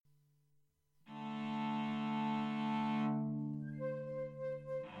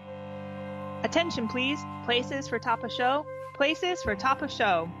Attention please, places for top of show, places for top of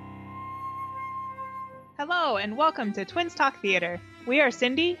show. Hello and welcome to Twins Talk Theater. We are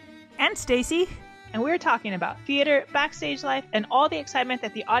Cindy and Stacy, and we're talking about theater, backstage life, and all the excitement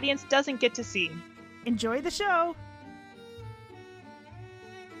that the audience doesn't get to see. Enjoy the show!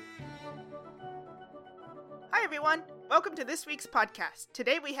 Hi everyone! Welcome to this week's podcast.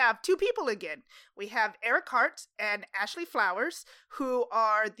 Today we have two people again. We have Eric Hart and Ashley Flowers, who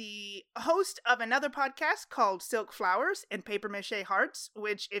are the host of another podcast called Silk Flowers and Paper Mache Hearts,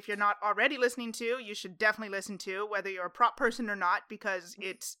 which if you're not already listening to, you should definitely listen to, whether you're a prop person or not, because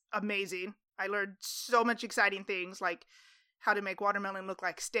it's amazing. I learned so much exciting things, like how to make watermelon look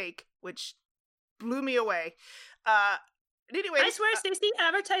like steak, which blew me away. Anyway, I swear Stacey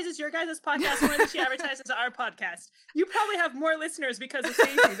advertises your guys' podcast more than she advertises our podcast. You probably have more listeners because of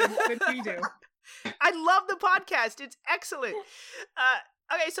Stacey than we do. I love the podcast. It's excellent.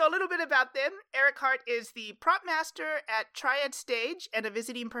 Okay, so a little bit about them. Eric Hart is the prop master at Triad Stage and a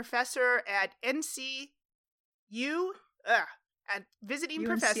visiting professor at UNCSA.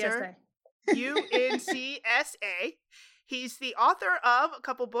 He's the author of a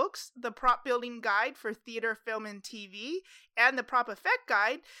couple books, The Prop Building Guide for Theater, Film, and TV, and The Prop Effect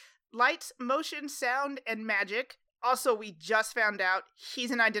Guide, Lights, Motion, Sound, and Magic. Also, we just found out he's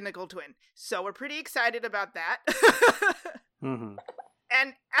an identical twin, so we're pretty excited about that. Mm-hmm.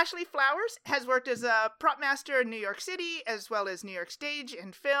 And Ashley Flowers has worked as a prop master in New York City, as well as New York Stage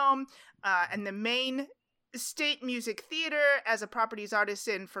and Film, and the Maine State Music Theater as a properties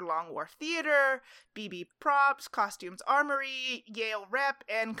artisan for Long Wharf Theater, BB Props, Costumes Armory, Yale Rep,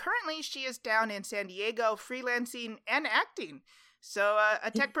 and currently she is down in San Diego freelancing and acting. So a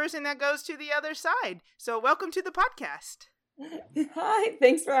tech person that goes to the other side. So welcome to the podcast. Hi,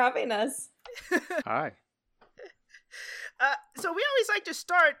 thanks for having us. Hi. So we always like to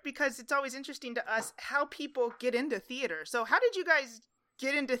start, because it's always interesting to us, how people get into theater. So how did you guys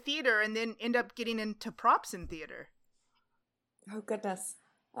get into theater and then end up getting into props in theater? Oh, goodness.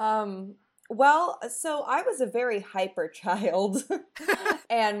 Well, so I was a very hyper child,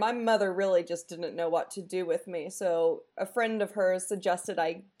 and my mother really just didn't know what to do with me. So a friend of hers suggested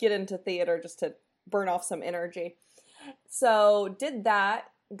I get into theater just to burn off some energy. So did that,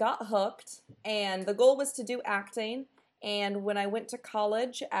 got hooked, and the goal was to do acting. And when I went to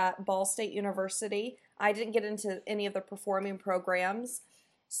college at Ball State University, I didn't get into any of the performing programs.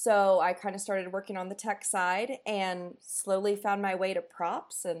 So I kind of started working on the tech side and slowly found my way to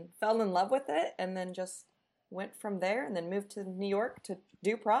props and fell in love with it, and then just went from there and then moved to New York to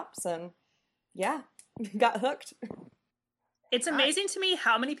do props, and yeah, got hooked. It's amazing to me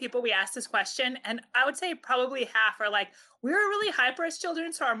how many people we ask this question, and I would say probably half are like, we were really hyper as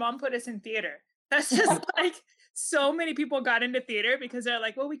children, so our mom put us in theater. That's just like, so many people got into theater because they're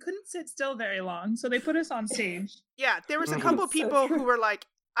like, well, we couldn't sit still very long, so they put us on stage. Yeah, there was a couple people who were like,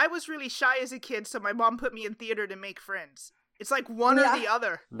 I was really shy as a kid, so my mom put me in theater to make friends. It's like one or the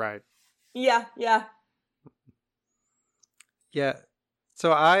other. Right. Yeah.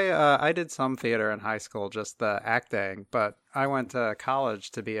 So I did some theater in high school, just the acting, but I went to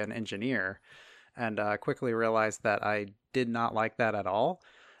college to be an engineer, and quickly realized that I did not like that at all.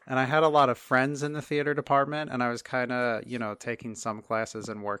 And I had a lot of friends in the theater department, and I was kind of, taking some classes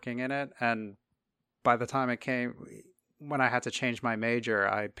and working in it. And by the time it came, when I had to change my major,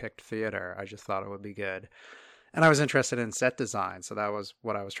 I picked theater. I just thought it would be good. And I was interested in set design, so that was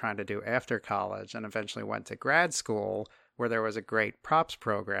what I was trying to do after college, and eventually went to grad school where there was a great props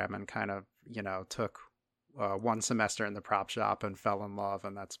program, and kind of, took one semester in the prop shop and fell in love,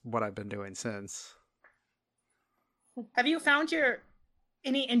 and that's what I've been doing since. Have you found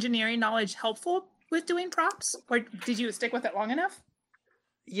any engineering knowledge helpful with doing props, or did you stick with it long enough?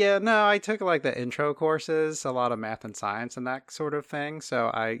 Yeah, no, I took like the intro courses, a lot of math and science and that sort of thing. So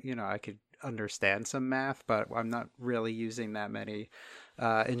I could understand some math, but I'm not really using that many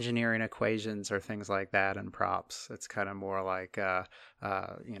engineering equations or things like that in props. It's kind of more like,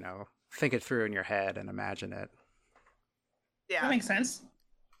 think it through in your head and imagine it. Yeah. That makes sense.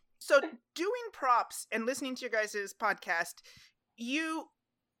 So doing props and listening to your guys' podcast, I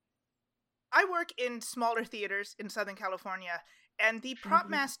work in smaller theaters in Southern California, and the prop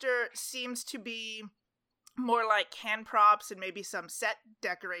master seems to be more like hand props and maybe some set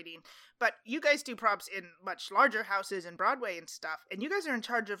decorating. But you guys do props in much larger houses and Broadway and stuff, and you guys are in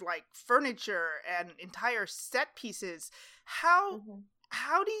charge of like furniture and entire set pieces. How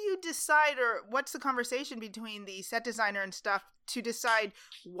do you decide, or what's the conversation between the set designer and stuff to decide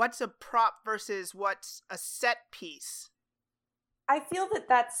what's a prop versus what's a set piece? I feel that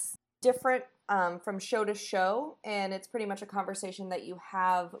that's different from show to show, and it's pretty much a conversation that you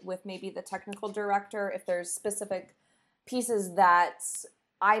have with maybe the technical director if there's specific pieces that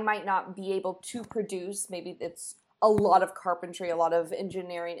I might not be able to produce. Maybe it's a lot of carpentry, a lot of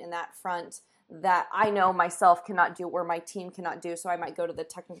engineering in that front that I know myself cannot do or my team cannot do. So I might go to the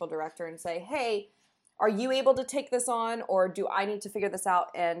technical director and say, hey, are you able to take this on, or do I need to figure this out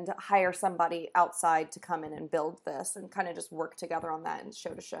and hire somebody outside to come in and build this, and kind of just work together on that and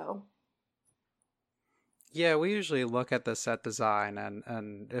show to show? Yeah, we usually look at the set design,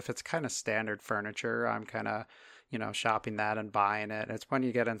 and if it's kind of standard furniture, I'm kind of, shopping that and buying it. It's when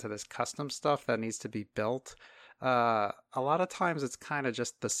you get into this custom stuff that needs to be built. A lot of times it's kind of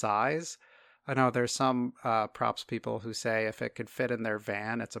just the size. I know there's some props people who say if it could fit in their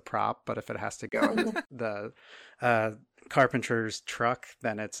van, it's a prop, but if it has to go in the carpenter's truck,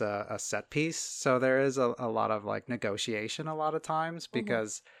 then it's a set piece. So there is a lot of like negotiation a lot of times,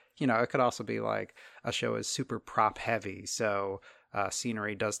 because it could also be like a show is super prop heavy, so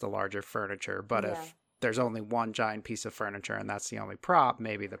scenery does the larger furniture. But if there's only one giant piece of furniture and that's the only prop,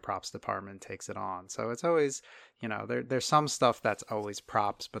 maybe the props department takes it on. So it's always, there's some stuff that's always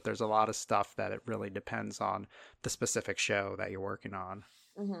props, but there's a lot of stuff that it really depends on the specific show that you're working on.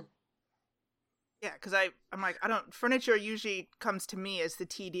 Mm-hmm. Yeah, because I'm like, furniture usually comes to me as the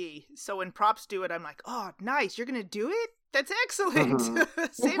TD. So when props do it, I'm like, oh, nice, you're going to do it? That's excellent.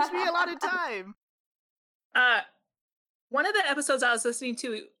 Saves me a lot of time. One of the episodes I was listening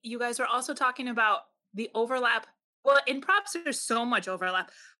to, you guys were also talking about the overlap. Well, in props, there's so much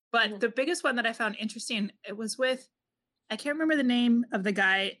overlap, but the biggest one that I found interesting, it was with, I can't remember the name of the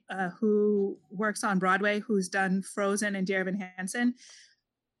guy who works on Broadway, who's done Frozen and Dear Evan Hansen,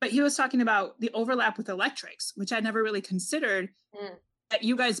 but he was talking about the overlap with electrics, which I never really considered. That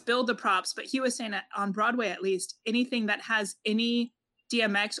you guys build the props, but he was saying that on Broadway, at least, anything that has any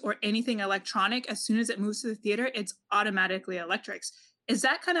DMX or anything electronic, as soon as it moves to the theater, it's automatically electrics. Is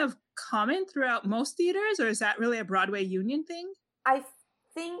that kind of common throughout most theaters, or is that really a Broadway union thing? I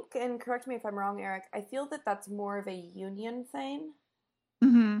think, and correct me if I'm wrong, Eric, I feel that that's more of a union thing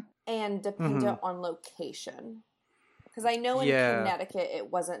and dependent on location. Because I know in Connecticut,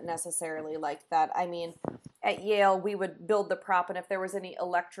 it wasn't necessarily like that. I mean, at Yale, we would build the prop, and if there was any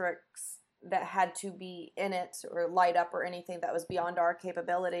electrics that had to be in it or light up or anything that was beyond our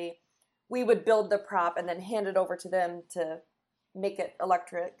capability, we would build the prop and then hand it over to them to make it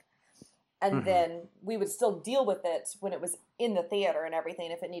electric. And then we would still deal with it when it was in the theater and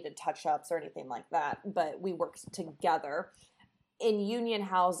everything, if it needed touch-ups or anything like that. But we worked together. In union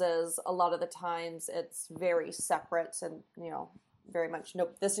houses, a lot of the times it's very separate and, very much,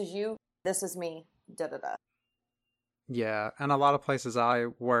 nope, this is you, this is me, da-da-da. Yeah, and a lot of places I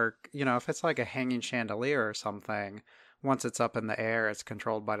work, if it's like a hanging chandelier or something, once it's up in the air, it's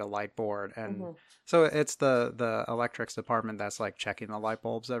controlled by the light board. And so it's the electrics department that's like checking the light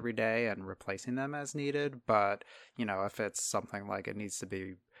bulbs every day and replacing them as needed. But, if it's something like it needs to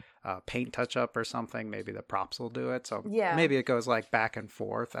be paint touch up or something, maybe the props will do it. So maybe it goes like back and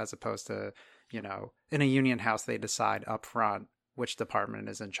forth, as opposed to, in a union house, they decide up front which department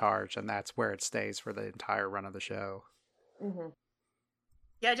is in charge, and that's where it stays for the entire run of the show.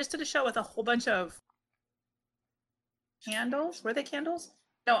 Yeah, I just did a show with a whole bunch of candles. Were they candles?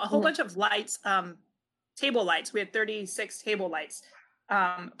 No, a whole bunch of lights, table lights. We had 36 table lights,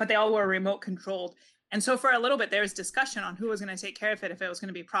 but they all were remote controlled. And so for a little bit, there was discussion on who was going to take care of it, if it was going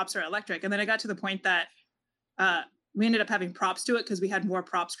to be props or electric. And then it got to the point that we ended up having props do it because we had more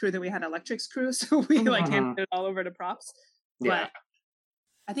props crew than we had electrics crew. So we handed it all over to props. Yeah. But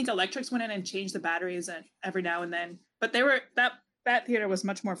I think electrics went in and changed the batteries every now and then. But they were that theater was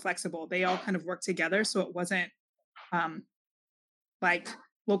much more flexible. They all kind of worked together, so it wasn't like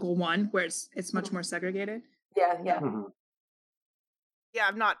Local 1 where it's much more segregated. Yeah. Yeah,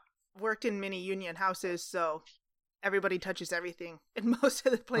 I've not worked in many union houses, so everybody touches everything in most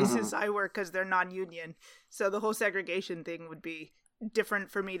of the places I work because they're non-union. So the whole segregation thing would be different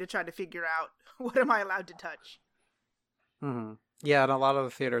for me to try to figure out what am I allowed to touch. Yeah, and a lot of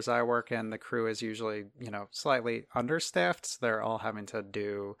the theaters I work in, the crew is usually, slightly understaffed. So they're all having to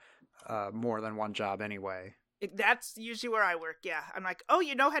do more than one job anyway. That's usually where I work, yeah. I'm like, oh,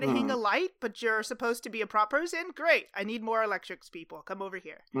 you know how to hang a light, but you're supposed to be a prop person? Great. I need more electrics people. Come over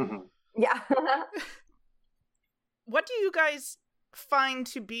here. Yeah. What do you guys find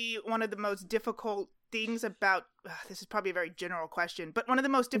to be one of the most difficult things about, this is probably a very general question, but one of the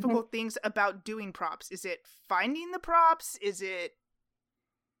most difficult things about doing props? Is it finding the props? Is it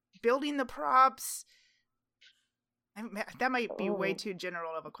building the props? That might be way Oh. too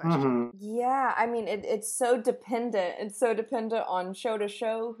general of a question. Yeah, I mean, it's so dependent. It's so dependent on show to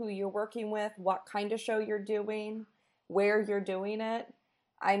show, who you're working with, what kind of show you're doing, where you're doing it.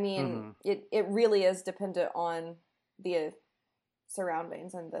 I mean, it really is dependent on the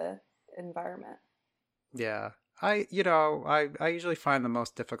surroundings and the environment. Yeah. I usually find the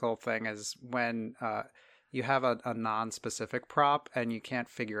most difficult thing is when you have a non-specific prop and you can't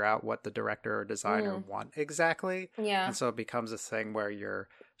figure out what the director or designer want exactly. Yeah. And so it becomes this thing where you're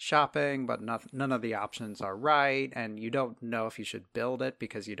shopping, but none of the options are right. And you don't know if you should build it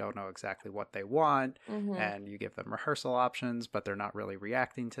because you don't know exactly what they want. And you give them rehearsal options, but they're not really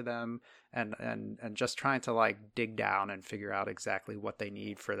reacting to them. And just trying to like dig down and figure out exactly what they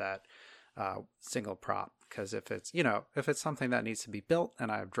need for that single prop. Because if it's something that needs to be built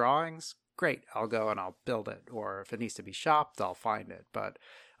and I have drawings, great, I'll go and I'll build it. Or if it needs to be shopped, I'll find it. But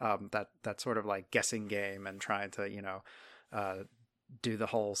that sort of like guessing game and trying to do the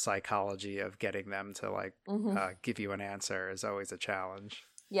whole psychology of getting them to like give you an answer is always a challenge.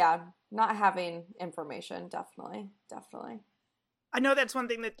 Yeah, not having information, definitely. I know that's one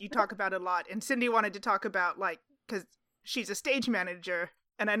thing that you talk about a lot, and Cindy wanted to talk about, like, because she's a stage manager,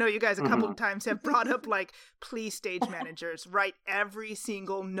 and I know you guys a couple of times have brought up, like, please, stage managers, write every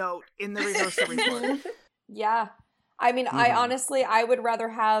single note in the rehearsal report. Yeah. I mean, I would rather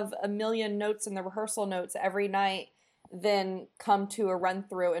have a million notes in the rehearsal notes every night than come to a run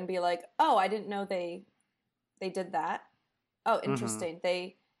through and be like, oh, I didn't know they did that. Oh, interesting.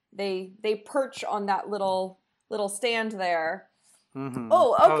 They perch on that little stand there.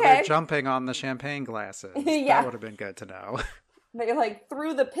 Oh, okay. Oh, they're jumping on the champagne glasses. Yeah. That would have been good to know. They like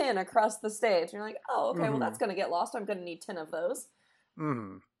threw the pin across the stage. And you're like, oh, okay, well that's gonna get lost. I'm gonna need 10 of those. I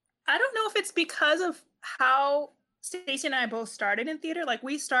don't know if it's because of how Stacey and I both started in theater. Like,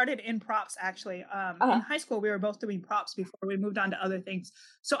 we started in props, actually. In high school, we were both doing props before we moved on to other things.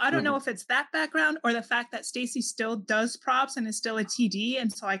 So I don't know if it's that background or the fact that Stacey still does props and is still a TD.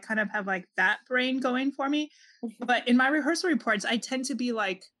 And so I kind of have like that brain going for me. But in my rehearsal reports, I tend to be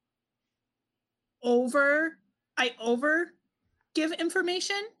like over give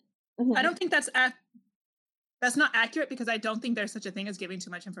information. I don't think that's not accurate, because I don't think there's such a thing as giving too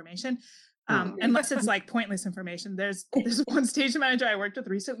much information, unless it's like pointless information. There's one stage manager I worked with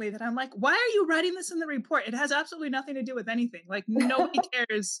recently that I'm like, why are you writing this in the report? It has absolutely nothing to do with anything. Like, nobody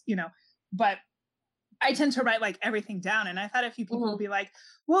cares, but I tend to write like everything down. And I've had a few people be like,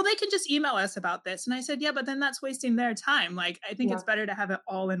 well, they can just email us about this. And I said, yeah, but then that's wasting their time. Like, I think it's better to have it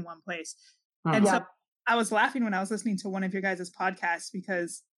all in one place. And so I was laughing when I was listening to one of your guys' podcasts,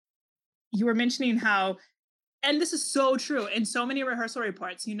 because you were mentioning how, and this is so true, in so many rehearsal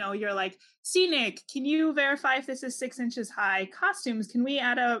reports, you're like, scenic, can you verify if this is 6 inches high? Costumes, can we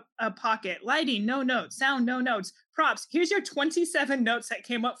add a pocket? Lighting, no notes. Sound, no notes. Props, here's your 27 notes that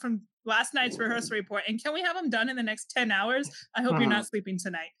came up from last night's rehearsal report. And can we have them done in the next 10 hours? I hope you're not sleeping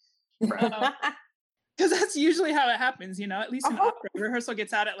tonight. Because that's usually how it happens, at least in opera. Rehearsal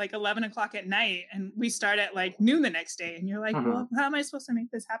gets out at like 11 o'clock at night and we start at like noon the next day. And you're like, well, how am I supposed to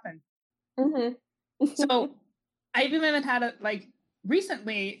make this happen? So I've even had it like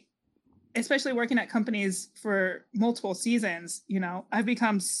recently, especially working at companies for multiple seasons, I've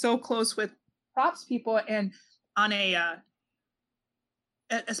become so close with props people, and on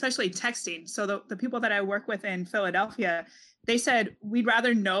especially texting. So the people that I work with in Philadelphia, they said, we'd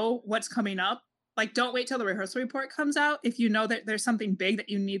rather know what's coming up. Like, don't wait till the rehearsal report comes out. If you know that there's something big that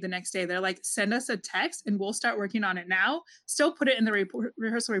you need the next day, they're like, send us a text and we'll start working on it now. Still put it in the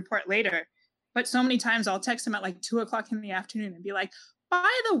rehearsal report later. But so many times I'll text them at like 2 o'clock in the afternoon and be like, by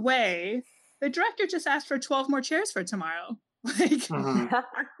the way, the director just asked for 12 more chairs for tomorrow. Like,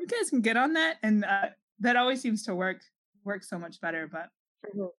 you guys can get on that. And that always seems to work so much better. But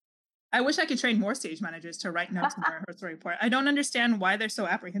I wish I could train more stage managers to write notes in the rehearsal report. I don't understand why they're so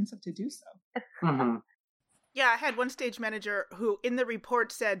apprehensive to do so. Yeah, I had one stage manager who in the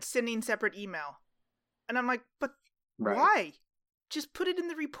report said sending separate email. And I'm like, but why? Just put it in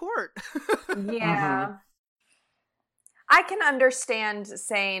the report. Yeah. I can understand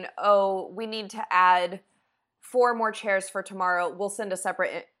saying, oh, we need to add 4 more chairs for tomorrow. We'll send a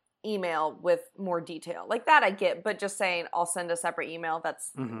separate email with more detail. Like that I get, but just saying I'll send a separate email,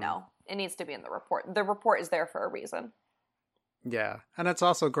 that's no. It needs to be in the report. The report is there for a reason. Yeah. And it's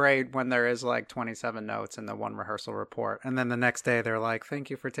also great when there is like 27 notes in the one rehearsal report. And then the next day they're like, thank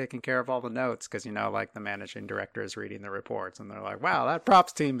you for taking care of all the notes. Because, like the managing director is reading the reports and they're like, wow, that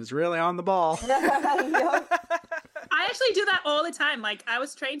props team is really on the ball. I actually do that all the time. Like, I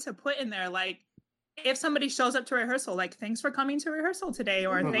was trained to put in there, like, if somebody shows up to rehearsal, like, thanks for coming to rehearsal today,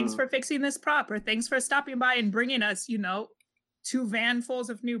 or Mhm. thanks for fixing this prop, or thanks for stopping by and bringing us, 2 vanfuls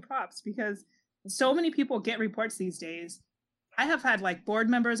of new props, because so many people get reports these days. I have had like board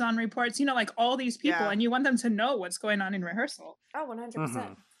members on reports, like all these people, Yeah. and you want them to know what's going on in rehearsal. Oh,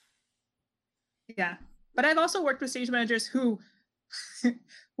 100%. Mhm. Yeah. But I've also worked with stage managers who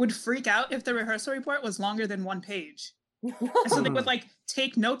would freak out if the rehearsal report was longer than 1 page. And so they would like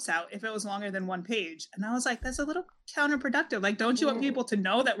take notes out if it was longer than 1 page. And I was like, that's a little counterproductive. Like, don't you want people to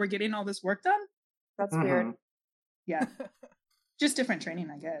know that we're getting all this work done? That's Mhm. weird. Yeah. Just different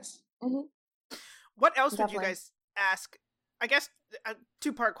training, I guess. Mm-hmm. What else would you Definitely. guys ask? I guess a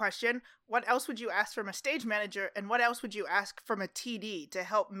 2-part question. What else would you ask from a stage manager, and what else would you ask from a TD to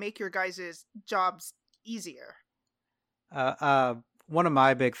help make your guys' jobs easier? One of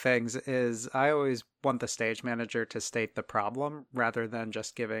my big things is I always want the stage manager to state the problem rather than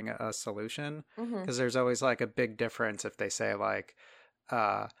just giving a solution, Mm-hmm. because there's always like a big difference if they say like,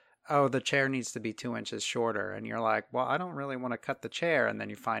 oh, the chair needs to be 2 inches shorter, and you're like, well, I don't really want to cut the chair, and then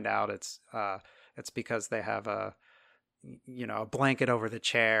you find out it's because they have a blanket over the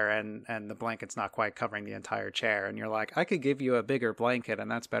chair, and the blanket's not quite covering the entire chair, and you're like, I could give you a bigger blanket, and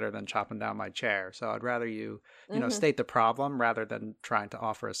that's better than chopping down my chair. So I'd rather you state the problem rather than trying to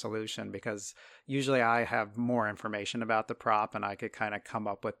offer a solution, because usually I have more information about the prop, and I could kind of come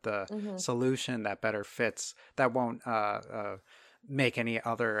up with the solution that better fits, that won't make any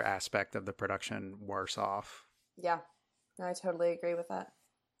other aspect of the production worse off. Yeah, no, I totally agree with that.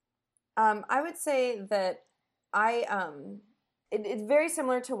 I would say that it's very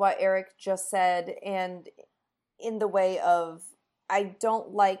similar to what Eric just said, and in the way of, I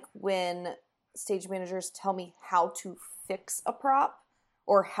don't like when stage managers tell me how to fix a prop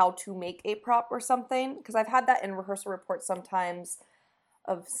or how to make a prop or something, because I've had that in rehearsal reports sometimes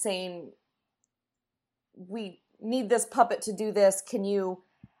of saying, we need this puppet to do this, can you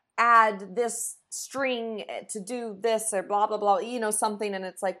add this string to do this, or blah blah blah, something, and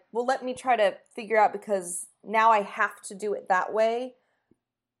it's like, well, let me try to figure out, because now I have to do it that way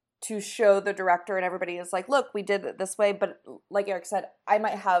to show the director and everybody is like, look, we did it this way. But like Eric said, I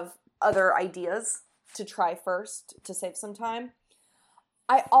might have other ideas to try first to save some time.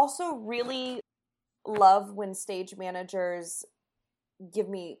 I also really love when stage managers give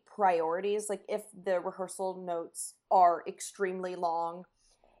me priorities. Like, if the rehearsal notes are extremely long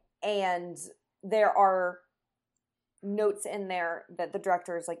and there are notes in there that the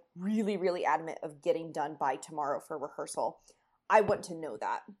director is like really, really adamant of getting done by tomorrow for rehearsal, I want to know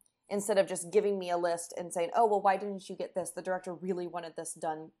that, instead of just giving me a list and saying, oh, well, why didn't you get this? The director really wanted this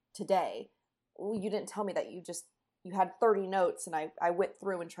done today. Well, you didn't tell me that. You had 30 notes, and I went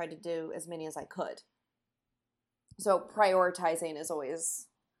through and tried to do as many as I could. So prioritizing is always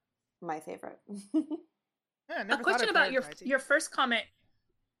my favorite. Yeah, A question about your first comment.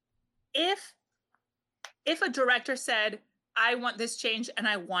 If a director said, I want this change and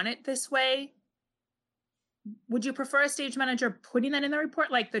I want it this way, would you prefer a stage manager putting that in the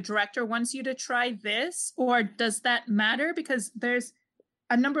report? Like, the director wants you to try this, or does that matter? Because there's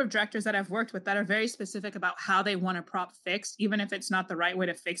a number of directors that I've worked with that are very specific about how they want a prop fixed, even if it's not the right way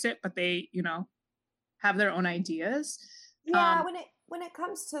to fix it, but they, have their own ideas. Yeah, when it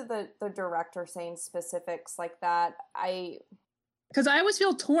comes to the director saying specifics like that, because I always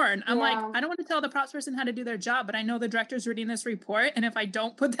feel torn. I'm like, Yeah. I don't want to tell the props person how to do their job, but I know the director's reading this report, and if I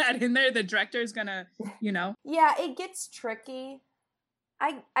don't put that in there, the director's gonna, Yeah, it gets tricky.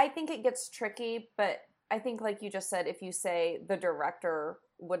 I think it gets tricky, but I think, like you just said, if you say the director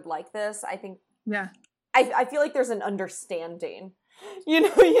would like this, I think, Yeah. I feel like there's an understanding. You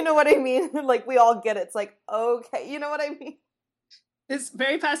know what I mean? Like, we all get it. It's like, okay, you know what I mean? It's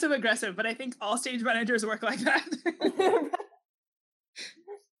very passive aggressive, but I think all stage managers work like that.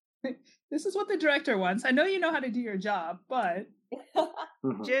 This is what the director wants. I know you know how to do your job, but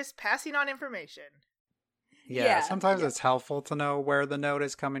Just passing on information. Yeah, sometimes it's helpful to know where the note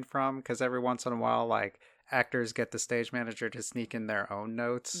is coming from, because every once in a while, like, actors get the stage manager to sneak in their own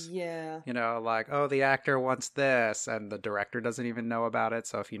notes. Yeah. Like, oh, the actor wants this, and the director doesn't even know about it.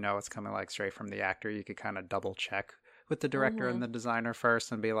 So if you know it's coming like straight from the actor, you could kind of double check with the director and the designer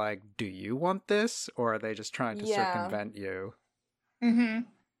first and be like, do you want this? Or are they just trying to circumvent you? Mm-hmm.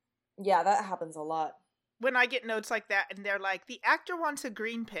 Yeah, that happens a lot. When I get notes like that and they're like, the actor wants a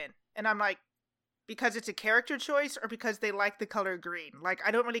green pin, and I'm like, because it's a character choice or because they like the color green? Like,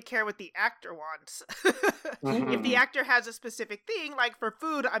 I don't really care what the actor wants. If the actor has a specific thing, like for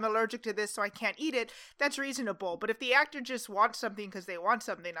food, I'm allergic to this so I can't eat it, that's reasonable. But if the actor just wants something because they want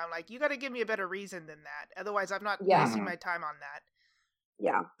something, I'm like, you got to give me a better reason than that. Otherwise, I'm not wasting my time on that.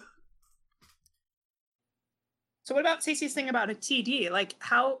 Yeah. So what about Stacey's thing about a TD? Like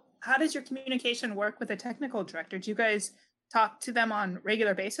how does your communication work with a technical director? Do you guys talk to them on a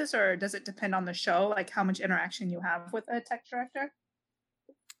regular basis, or does it depend on the show, like how much interaction you have with a tech director?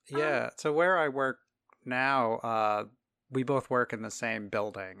 Yeah, so where I work now, we both work in the same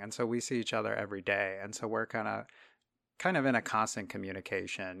building, and so we see each other every day, and so we're kind of in a constant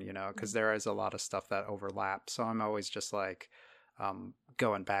communication, because there is a lot of stuff that overlaps. So I'm always just like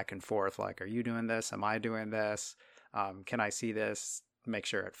going back and forth, like, are you doing this? Am I doing this? Can I see this? Make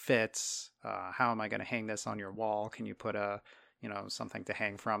sure it fits. How am I going to hang this on your wall? Can you put something to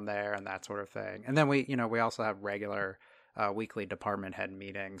hang from there, and that sort of thing. And then we also have regular weekly department head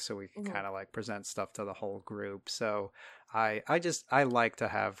meetings, so we can kind of like present stuff to the whole group. So I like to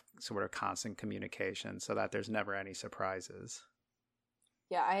have sort of constant communication so that there's never any surprises.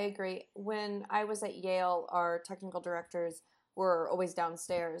 Yeah, I agree. When I was at Yale, our technical directors were always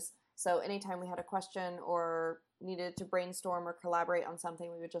downstairs. So anytime we had a question or needed to brainstorm or collaborate on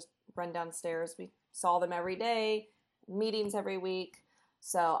something, we would just run downstairs. We saw them every day, meetings every week.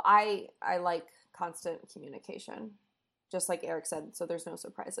 So I like constant communication, just like Eric said, so there's no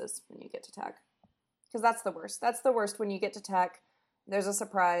surprises when you get to tech. Because that's the worst. That's the worst when you get to tech. There's a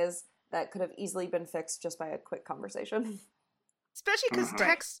surprise that could have easily been fixed just by a quick conversation. Especially because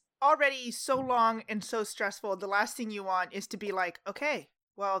tech's already so long and so stressful. The last thing you want is to be like, okay,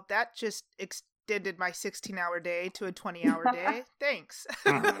 well, that just extended my 16-hour day to a 20-hour day. Thanks.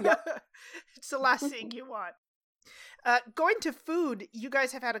 It's the last thing you want. Going to food, you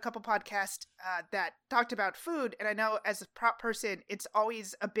guys have had a couple podcasts that talked about food, and I know as a prop person, it's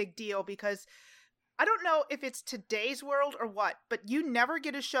always a big deal because I don't know if it's today's world or what, but you never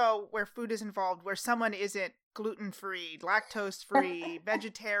get a show where food is involved where someone isn't gluten-free, lactose-free,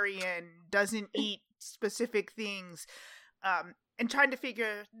 vegetarian, doesn't eat specific things, and trying to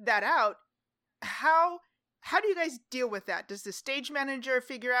figure that out. How do you guys deal with that? Does the stage manager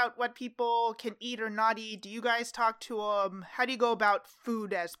figure out what people can eat or not eat? Do you guys talk to them? How do you go about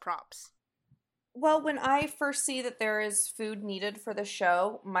food as props? Well, when I first see that there is food needed for the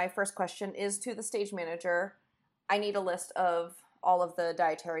show, my first question is to the stage manager. I need a list of all of the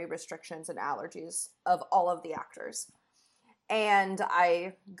dietary restrictions and allergies of all of the actors. And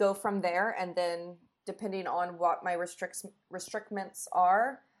I go from there, and then depending on what my restrictions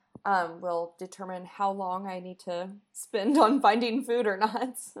are, will determine how long I need to spend on finding food or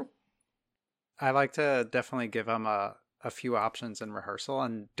not. I like to definitely give them a few options in rehearsal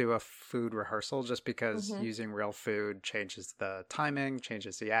and do a food rehearsal, just because using real food changes the timing,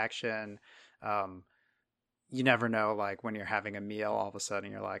 changes the action. You never know, like when you're having a meal, all of a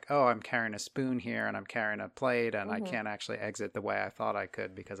sudden you're like, oh, I'm carrying a spoon here and I'm carrying a plate and I can't actually exit the way I thought I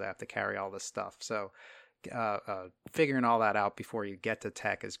could because I have to carry all this stuff. So figuring all that out before you get to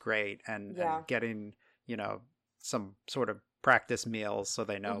tech is great, and getting some sort of practice meals so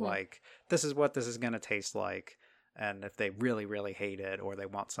they know like this is what this is going to taste like, and if they really really hate it or they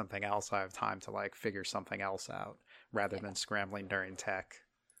want something else, I have time to like figure something else out rather than scrambling during tech.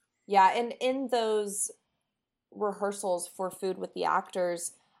 Yeah, and in those rehearsals for food with the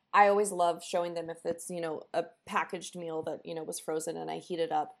actors, I always love showing them if it's, a packaged meal that, was frozen and I heat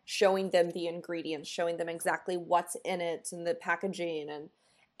it up, showing them the ingredients, showing them exactly what's in it and the packaging and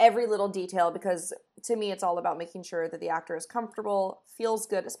every little detail, because to me, it's all about making sure that the actor is comfortable, feels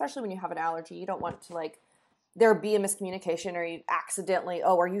good, especially when you have an allergy. You don't want to there be a miscommunication or you accidentally,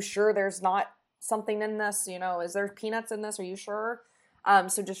 oh, are you sure there's not something in this? Is there peanuts in this? Are you sure?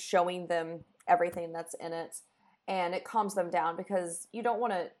 So just showing them everything that's in it, and it calms them down, because you don't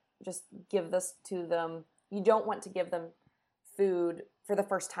want to just give this to them. You don't want to give them food for the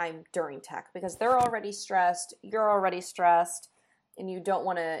first time during tech, because they're already stressed, you're already stressed, and you don't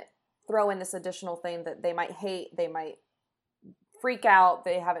want to throw in this additional thing that they might hate, they might freak out,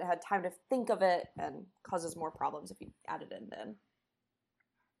 they haven't had time to think of it, and causes more problems if you add it in then.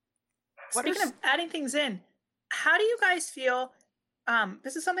 Speaking of adding things in, how do you guys feel?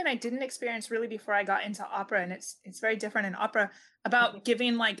 This is something I didn't experience really before I got into opera, and it's very different in opera, about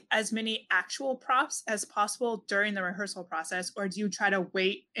giving like as many actual props as possible during the rehearsal process, or do you try to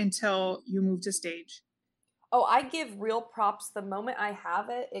wait until you move to stage? Oh, I give real props the moment I have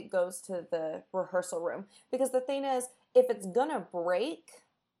it. It goes to the rehearsal room, because the thing is, if it's gonna break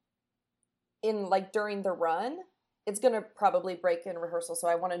in during the run, it's gonna probably break in rehearsal. So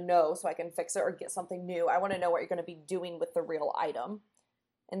I want to know so I can fix it or get something new. I want to know what you're going to be doing with the real item,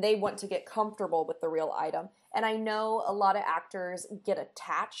 and they want to get comfortable with the real item. And I know a lot of actors get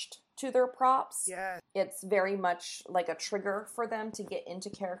attached to their props. Yeah, it's very much like a trigger for them to get into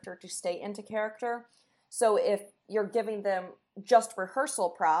character, to stay into character. So if you're giving them just rehearsal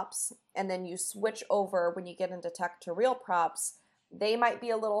props, and then you switch over when you get into tech to real props, they might be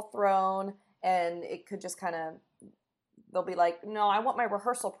a little thrown, and it could just kind of, they'll be like, no, I want my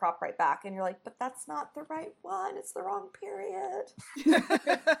rehearsal prop right back. And you're like, but that's not the right one. It's the wrong period.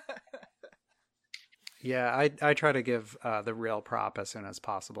 Yeah, I try to give the real prop as soon as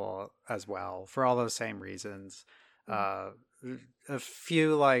possible as well, for all those same reasons. A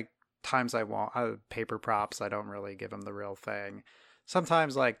few like times I want paper props, I don't really give them the real thing.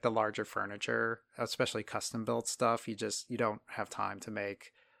 Sometimes like the larger furniture, especially custom built stuff, you don't have time to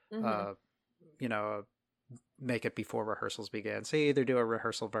make make it before rehearsals begin. So you either do a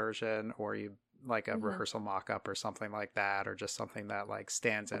rehearsal version, or you like a rehearsal mock-up or something like that, or just something that like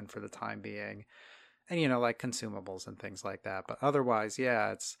stands in for the time being. And, like consumables and things like that. But otherwise,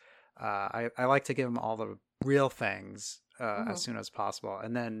 yeah, it's, I like to give them all the real things as soon as possible.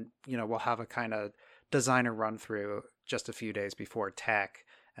 And then, we'll have a kind of designer run through just a few days before tech.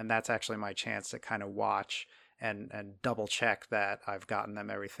 And that's actually my chance to kind of watch and double check that I've gotten them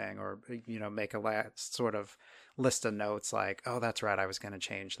everything, or, make a last sort of list of notes like, oh, that's right, I was going to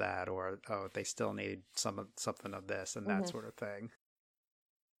change that, or, oh, they still need something of this and that sort of thing.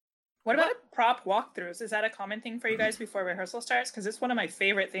 What about prop walkthroughs? Is that a common thing for you guys before rehearsal starts? Because it's one of my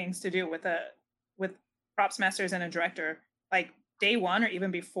favorite things to do with props masters and a director, like day one or even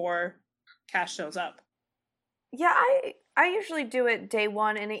before cast shows up. Yeah, I usually do it day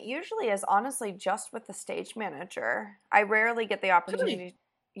one, and it usually is honestly just with the stage manager. I rarely get the opportunity. Really?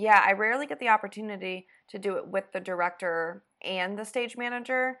 Yeah, I rarely get the opportunity to do it with the director and the stage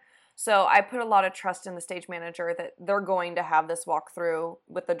manager. So I put a lot of trust in the stage manager that they're going to have this walkthrough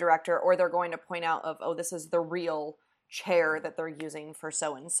with the director, or they're going to point out of, oh, this is the real chair that they're using for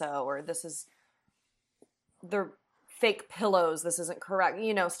so-and-so, or this is the fake pillows, this isn't correct,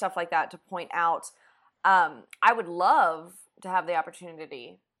 stuff like that to point out. I would love to have the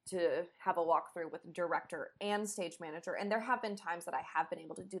opportunity to have a walkthrough with director and stage manager. And there have been times that I have been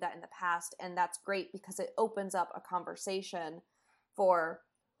able to do that in the past. And that's great because it opens up a conversation for,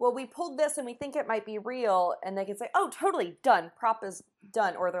 well, we pulled this and we think it might be real. And they can say, oh, totally done. Prop is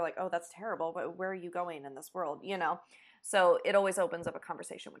done. Or they're like, oh, that's terrible. But where are you going in this world? So it always opens up a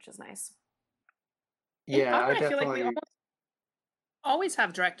conversation, which is nice. Yeah, I feel like we always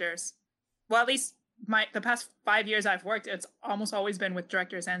have directors. Well, at least the past 5 years I've worked, it's almost always been with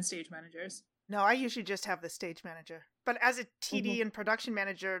directors and stage managers. No, I usually just have the stage manager. But as a TD and production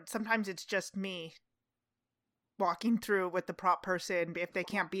manager, sometimes it's just me walking through with the prop person if they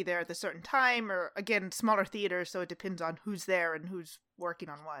can't be there at a certain time, or again, smaller theaters, so it depends on who's there and who's working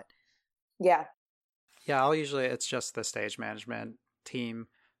on what. Yeah. Yeah, it's just the stage management team.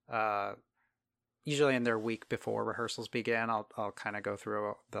 Usually in their week before rehearsals begin, I'll kind of go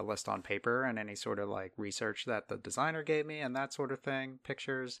through the list on paper and any sort of like research that the designer gave me and that sort of thing,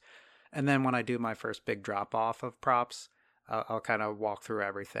 pictures. And then when I do my first big drop off of props, I'll kind of walk through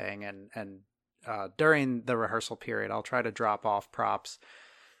everything. And during the rehearsal period, I'll try to drop off props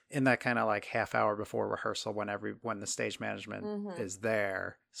in that kind of like half hour before rehearsal when the stage management is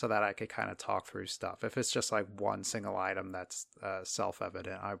there, so that I could kind of talk through stuff. If it's just like one single item that's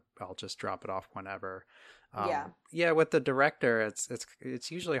self-evident, I'll just drop it off whenever. Yeah, with the director, it's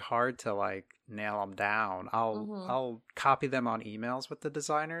usually hard to like nail them down. I'll copy them on emails with the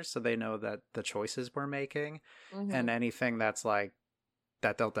designers so they know that the choices we're making, and anything that's like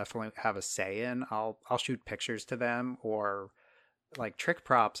that they'll definitely have a say in, I'll shoot pictures to them, or like trick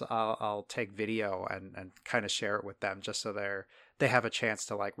props, I'll take video and kind of share it with them just so they have a chance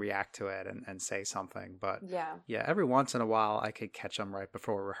to like react to it and say something. But yeah, every once in a while I could catch them right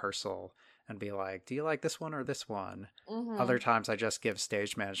before rehearsal and be like, do you like this one or this one? Other times I just give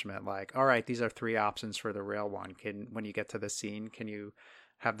stage management like, all right, these are 3 options for the real one. When you get to the scene, can you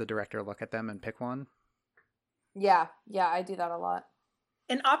have the director look at them and pick one? Yeah, I do that a lot.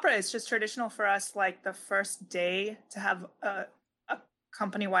 In opera, it's just traditional for us, like the first day to have a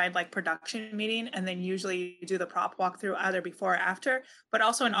company-wide like production meeting, and then usually you do the prop walkthrough either before or after. But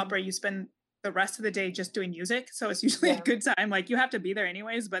also in opera, you spend the rest of the day just doing music, so it's usually a good time. Like you have to be there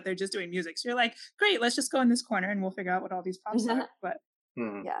anyways, but they're just doing music, so you're like, great, let's just go in this corner and we'll figure out what all these props are. But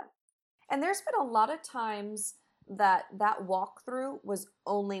yeah, and there's been a lot of times that walkthrough was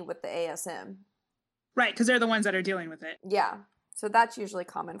only with the ASM, right? Because they're the ones that are dealing with it. Yeah, so that's usually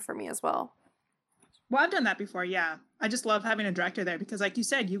common for me as well. Well, I've done that before, yeah. I just love having a director there because, like you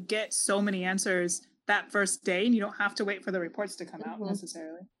said, you get so many answers that first day and you don't have to wait for the reports to come out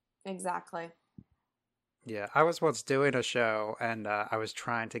necessarily. Exactly. Yeah, I was once doing a show and I was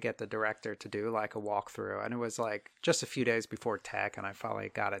trying to get the director to do like a walkthrough, and it was like just a few days before tech, and I finally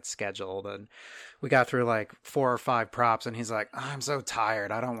got it scheduled, and we got through like 4 or 5 props, and he's like, I'm so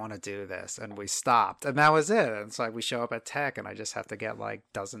tired, I don't want to do this, and we stopped, and that was it. And it's like we show up at tech and I just have to get like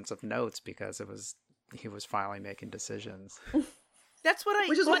dozens of notes because he was finally making decisions. That's what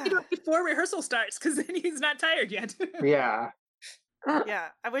Which is what you do before rehearsal starts, because then he's not tired yet. Yeah. Yeah,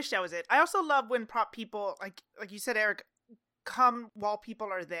 I wish that was it. I also love when prop people, like you said, Eric, come while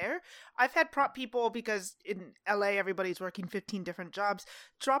people are there. I've had prop people, because in LA everybody's working 15 different jobs,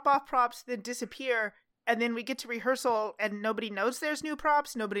 drop off props, then disappear, and then we get to rehearsal and nobody knows there's new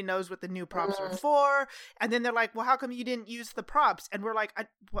props, nobody knows what the new props are for, and then they're like, well, how come you didn't use the props? And we're like,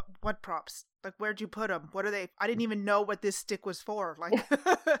 what props? Like, where'd you put them? What are they? I didn't even know what this stick was for. Like,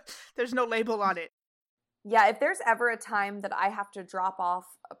 there's no label on it. Yeah, if there's ever a time that I have to drop off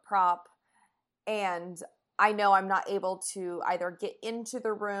a prop and I know I'm not able to either get into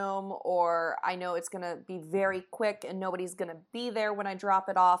the room, or I know it's going to be very quick and nobody's going to be there when I drop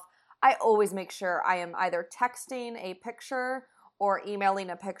it off, I always make sure I am either texting a picture or emailing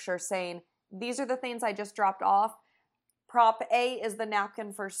a picture saying, these are the things I just dropped off. Prop A is the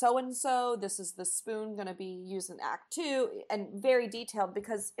napkin for so-and-so. This is the spoon going to be used in Act 2. And very detailed,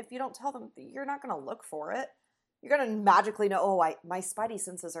 because if you don't tell them, you're not going to look for it. You're going to magically know, oh, my spidey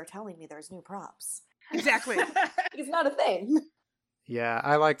senses are telling me there's new props. Exactly. It's not a thing. Yeah,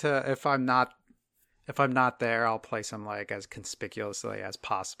 I like to, if I'm not there, I'll place them like as conspicuously as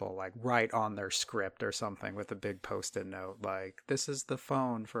possible, like right on their script or something with a big post-it note, like, this is the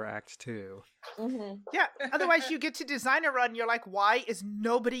phone for Act 2. Mm-hmm. Yeah, otherwise you get to design a run, you're like, why is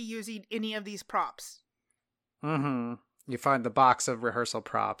nobody using any of these props? Mm-hmm. You find the box of rehearsal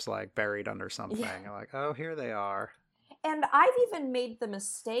props like buried under something. Yeah. You're like, oh, here they are. And I've even made the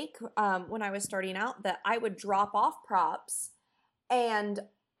mistake when I was starting out that I would drop off props and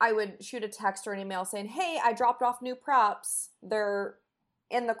I would shoot a text or an email saying, hey, I dropped off new props. They're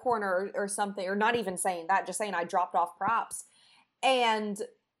in the corner or something, or not even saying that, just saying I dropped off props. And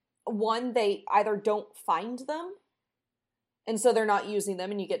one, they either don't find them, and so they're not using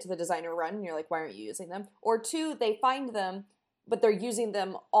them, and you get to the designer run and you're like, why aren't you using them? Or 2, they find them, but they're using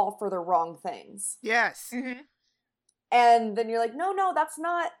them all for the wrong things. Yes. Mm-hmm. And then you're like, no, that's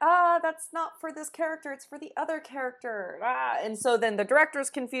not for this character. It's for the other character. And so then the director's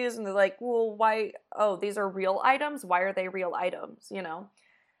confused and they're like, well, why? Oh, these are real items. Why are they real items? You know?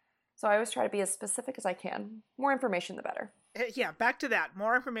 So I always try to be as specific as I can. More information, the better. Yeah, back to that.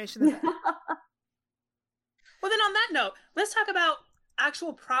 More information than that. Well, then on that note, let's talk about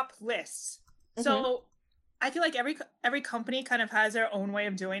actual prop lists. Mm-hmm. So I feel like every company kind of has their own way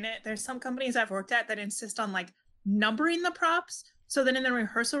of doing it. There's some companies I've worked at that insist on like numbering the props, so then in the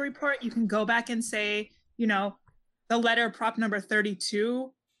rehearsal report you can go back and say, you know, the letter prop number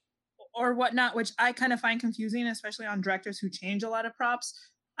 32 or whatnot, which I kind of find confusing, especially on directors who change a lot of props.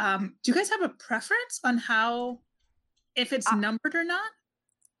 Do you guys have a preference on how, if it's numbered or not?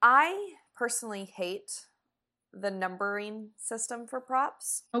 I personally hate the numbering system for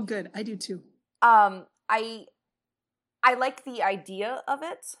props. Oh, good. I do too. I like the idea of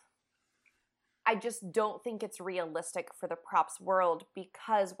it. I just don't think it's realistic for the props world,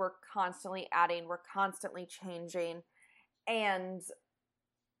 because we're constantly adding, we're constantly changing, and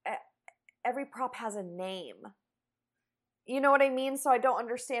every prop has a name. You know what I mean? So I don't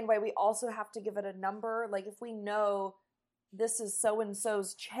understand why we also have to give it a number. Like, if we know this is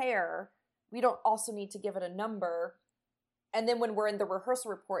so-and-so's chair, we don't also need to give it a number. And then when we're in the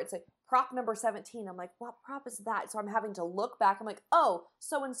rehearsal report, it's like, prop number 17. I'm like, what prop is that? So I'm having to look back. I'm like, oh,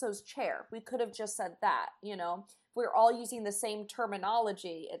 so-and-so's chair. We could have just said that, you know? If we're all using the same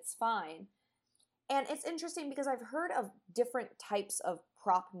terminology, it's fine. And it's interesting because I've heard of different types of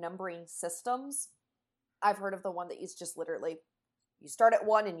prop numbering systems. I've heard of the one that is just literally, you start at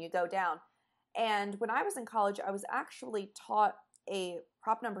 1 and you go down. And when I was in college, I was actually taught a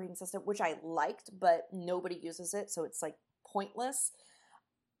prop numbering system, which I liked, but nobody uses it, so it's like pointless,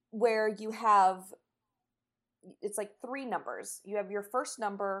 where you have, it's like 3 numbers. You have your first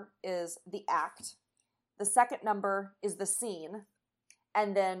number is the act, the second number is the scene,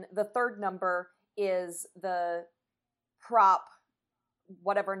 and then the third number is the prop,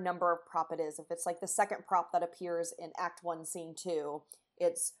 whatever number of prop it is. If it's like the second prop that appears in Act 1, Scene 2,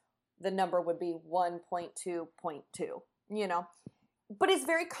 it's, the number would be 1.2.2, you know? But it's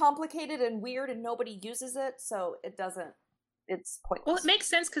very complicated and weird and nobody uses it, so it doesn't, it's pointless. Well, it makes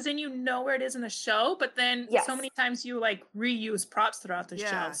sense because then you know where it is in the show, but then so many times you like reuse props throughout the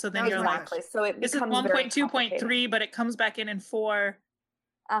show. So then you're exactly. like, So it this is becomes 1.2.3, but it comes back in 4.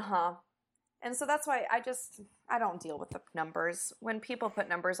 Uh-huh. And so that's why I don't deal with the numbers. When people put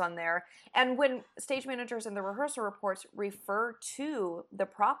numbers on there, and when stage managers in the rehearsal reports refer to the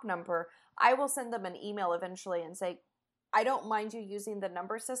prop number, I will send them an email eventually and say, I don't mind you using the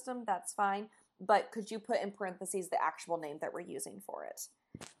number system, that's fine, but could you put in parentheses the actual name that we're using for it?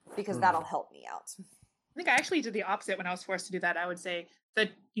 Because that'll help me out. I think I actually did the opposite when I was forced to do that. I would say the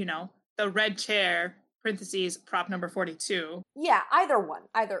red chair, parentheses, prop number 42. Yeah, either one.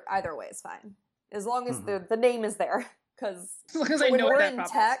 Either way is fine. As long as the name is there. Because when we're in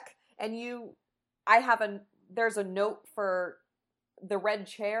tech and there's a note for the red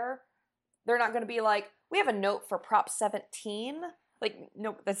chair, they're not going to be like, we have a note for prop 17. Like,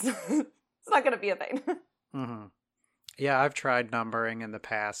 no, that's it's not going to be a thing. Mm-hmm. Yeah, I've tried numbering in the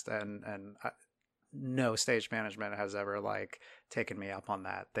past, and no stage management has ever like taken me up on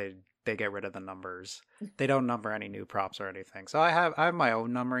that. They get rid of the numbers. They don't number any new props or anything. So I have my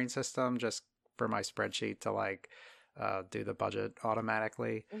own numbering system just for my spreadsheet to like do the budget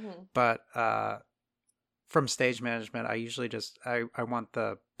automatically. But from stage management, I usually just I want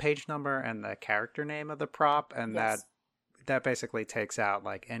the page number and the character name of the prop, and that basically takes out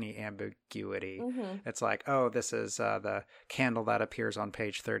like any ambiguity. It's like, oh, this is the candle that appears on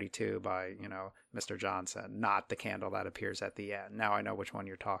page 32 by, Mr. Johnson, not the candle that appears at the end. Now I know which one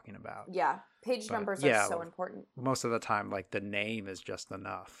you're talking about. Yeah, page numbers are so important. Most of the time, like the name is just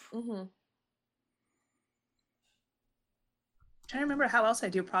enough. I'm trying to remember how else I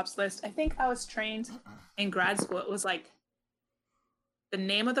do props list. I think I was trained in grad school. It was like the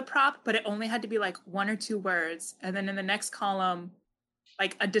name of the prop, but it only had to be like 1 or 2 words. And then in the next column,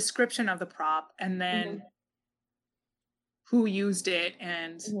 like a description of the prop, and then who used it,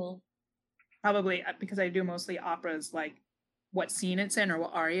 and probably, because I do mostly operas, like what scene it's in or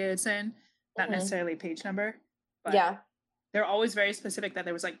what aria it's in, not necessarily page number. But they're always very specific that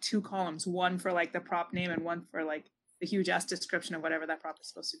there was like 2 columns, one for like the prop name and one for like the huge ass description of whatever that prop is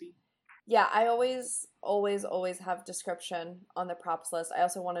supposed to be. Yeah, I always have description on the props list. I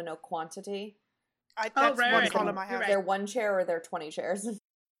also want to know quantity. That's one column I have. They're 1 chair or they're 20 chairs.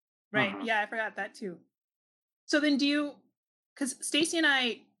 Right. Yeah, I forgot that too. So then because Stacy and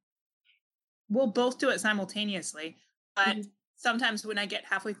I will both do it simultaneously, but sometimes when I get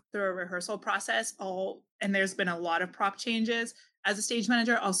halfway through a rehearsal process, and there's been a lot of prop changes, as a stage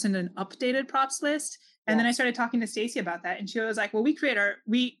manager, I'll send an updated props list. And then I started talking to Stacy about that, and she was like, well,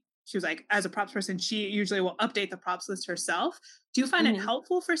 she was like, as a props person, she usually will update the props list herself. Do you find it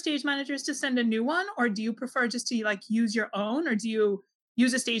helpful for stage managers to send a new one, or do you prefer just to like use your own, or do you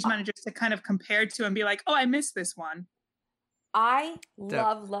use a stage manager to kind of compare to and be like, oh, I missed this one? I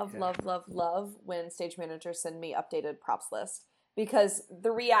love when stage managers send me updated props list, because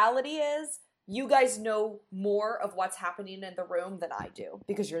the reality is you guys know more of what's happening in the room than I do,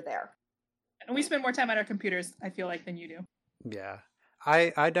 because you're there. And we spend more time at our computers, I feel like, than you do. Yeah.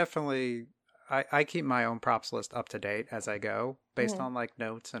 I definitely I keep my own props list up to date as I go based on like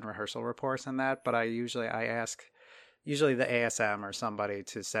notes and rehearsal reports and that, but I ask the ASM or somebody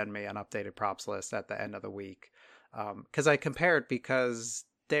to send me an updated props list at the end of the week. Because I compared, because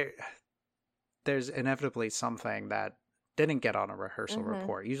there's inevitably something that didn't get on a rehearsal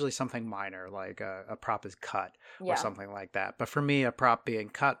report, usually something minor like a prop is cut or something like that. But for me, a prop being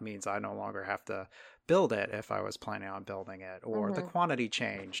cut means I no longer have to build it if I was planning on building it, or the quantity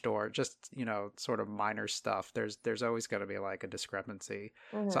changed, or just, sort of minor stuff. There's always going to be like a discrepancy.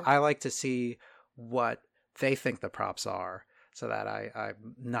 So I like to see what they think the props are, so that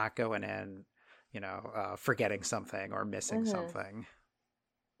I'm not going in, forgetting something or missing something.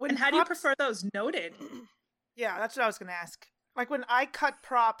 And how do you prefer those noted? Yeah, that's what I was going to ask. Like when I cut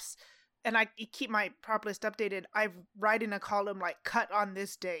props and I keep my prop list updated, I write in a column like cut on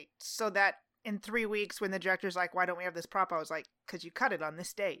this date, so that in 3 weeks when the director's like, why don't we have this prop? I was like, because you cut it on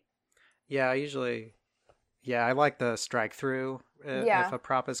this date. Yeah, I like the strike through if a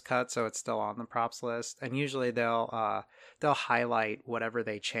prop is cut, so it's still on the props list. And usually they'll highlight whatever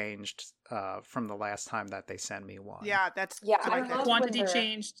they changed from the last time that they send me one. Yeah, I like that. Quantity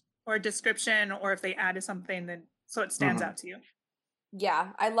changed, or description, or if they added something, then so it stands out to you. Yeah,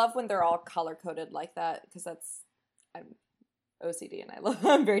 I love when they're all color coded like that, because I'm OCD and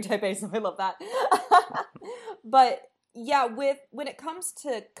I'm very type A, so I love that. But yeah, when it comes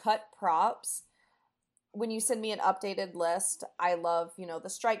to cut props, when you send me an updated list, I love, the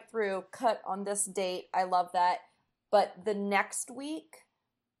strike through, cut on this date. I love that. But the next week,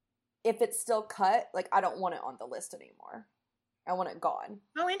 if it's still cut, like I don't want it on the list anymore. I want it gone.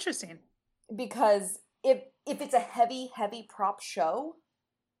 Oh, interesting. Because if it's a heavy prop show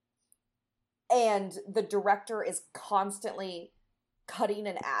and the director is constantly cutting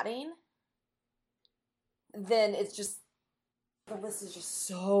and adding, then it's just, the list is just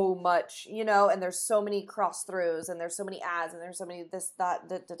so much, you know, and there's so many cross throughs and there's so many ads and there's so many this, that,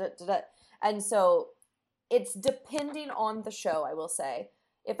 da, da, da, da, da. And so it's depending on the show, I will say.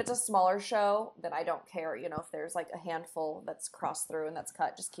 If it's a smaller show, then I don't care. You know, if there's like a handful that's crossed through and that's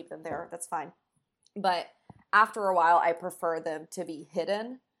cut, just keep them there. That's fine. But after a while, I prefer them to be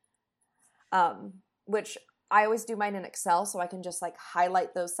hidden, which I always do mine in Excel, so I can just like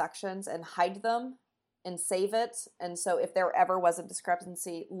highlight those sections and hide them and save it. And so if there ever was a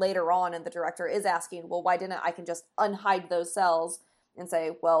discrepancy later on and the director is asking, well, why didn't I can just unhide those cells and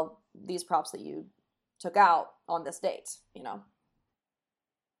say, well, these props that you took out on this date, you know?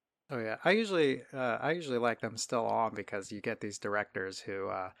 Oh yeah, I usually like them still on, because you get these directors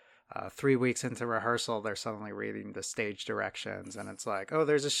who 3 weeks into rehearsal, they're suddenly reading the stage directions, and it's like, oh,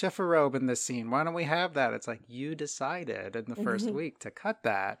 there's a shiffer robe in this scene. Why don't we have that? It's like, you decided in the first week to cut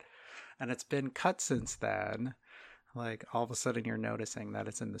that, and it's been cut since then. Like, all of a sudden you're noticing that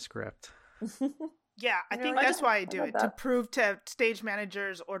it's in the script. Yeah, I think that's why I do it, to prove to stage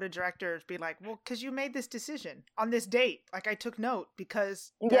managers or to directors, be like, well, because you made this decision on this date. Like, I took note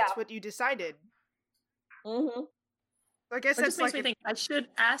because that's what you decided. Mm-hmm. I guess it just makes me think I should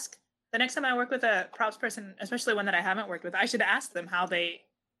ask the next time I work with a props person, especially one that I haven't worked with, I should ask them how they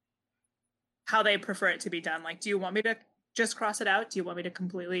prefer it to be done. Like, do you want me to just cross it out? Do you want me to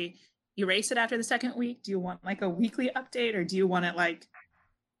completely erase it after the second week? Do you want like a weekly update, or do you want it like,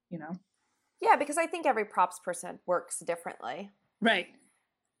 you know? Yeah, because I think every props person works differently. Right.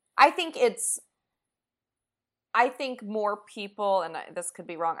 I think more people, and this could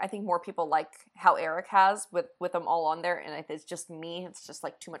be wrong, I think more people like how Eric has with them all on there, and if it's just me, it's just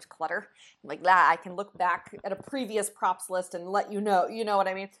like too much clutter. Like, I can look back at a previous props list and let you know what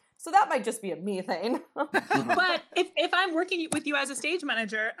I mean? So that might just be a me thing. But if I'm working with you as a stage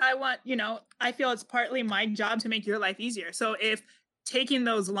manager, I feel it's partly my job to make your life easier. So if taking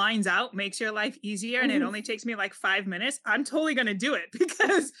those lines out makes your life easier and it only takes me like 5 minutes, I'm totally going to do it,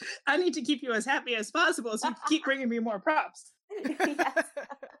 because I need to keep you as happy as possible, so you keep bringing me more props. Yes.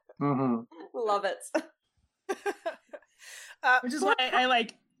 Mm-hmm. Love it. Which is why I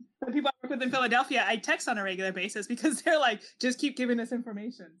like the people I work with in Philadelphia, I text on a regular basis, because they're like, just keep giving us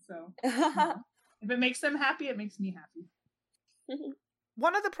information. So if it makes them happy, it makes me happy.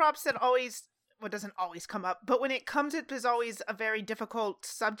 One of the props that doesn't always come up, but when it comes up is always a very difficult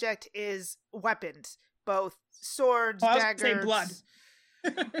subject, is weapons. Both swords, daggers. Say blood.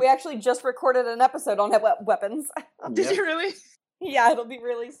 We actually just recorded an episode on weapons. Did you really? Yeah, it'll be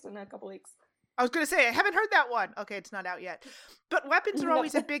released in a couple weeks. I was going to say, I haven't heard that one. Okay, it's not out yet. But weapons are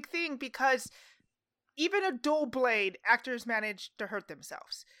always a big thing, because even a dual blade, actors manage to hurt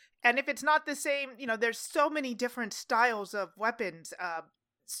themselves. And if it's not the same, there's so many different styles of weapons,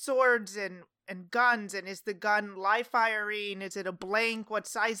 swords and guns. And is the gun live firing? Is it a blank? What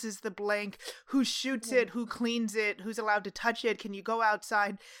size is the blank? Who shoots it? Who cleans it? Who's allowed to touch it? Can you go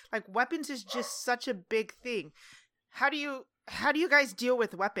outside? Like, weapons is just such a big thing. How do you guys deal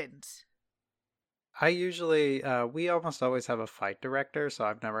with weapons? I usually, we almost always have a fight director, so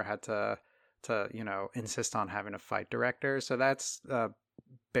I've never had to insist on having a fight director. So that's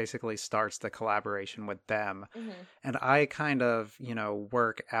basically starts the collaboration with them. Mm-hmm. And I kind of,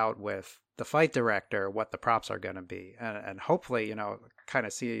 work out with the fight director what the props are going to be, and hopefully, kind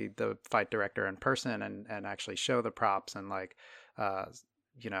of see the fight director in person and actually show the props and like,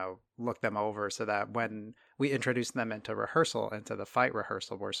 look them over, so that when we introduce them into the fight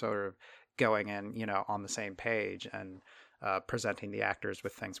rehearsal, we're sort of going in, on the same page and presenting the actors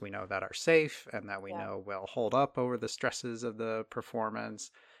with things we know that are safe and that we know will hold up over the stresses of the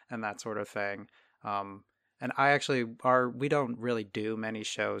performance and that sort of thing. And we don't really do many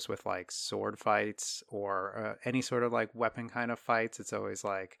shows with like sword fights or any sort of like weapon kind of fights. It's always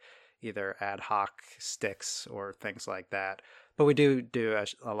like either ad hoc sticks or things like that. But we do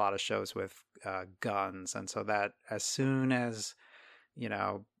a lot of shows with guns. And so that as soon as,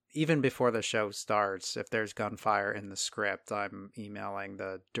 even before the show starts, if there's gunfire in the script, I'm emailing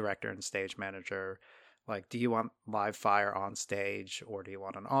the director and stage manager, like, do you want live fire on stage, or do you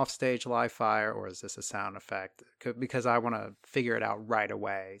want an off-stage live fire, or is this a sound effect? Because I want to figure it out right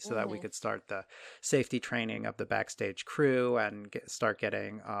away, so that we could start the safety training of the backstage crew and start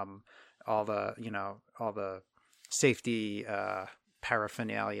getting all the safety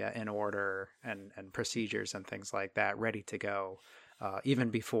paraphernalia in order and procedures and things like that ready to go. Even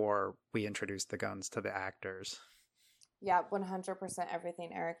before we introduce the guns to the actors. Yeah, 100%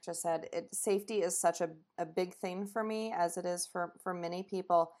 everything Eric just said. Safety is such a big thing for me, as it is for many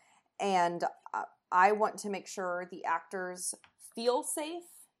people. And I want to make sure the actors feel safe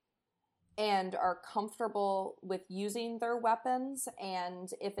and are comfortable with using their weapons. And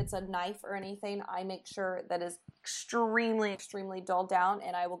if it's a knife or anything, I make sure that is extremely, extremely dulled down,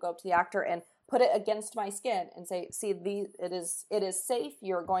 and I will go up to the actor and put it against my skin and say, see, it is safe.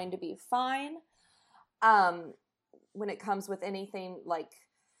 You're going to be fine. When it comes with anything like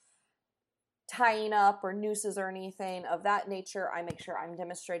tying up or nooses or anything of that nature, I make sure I'm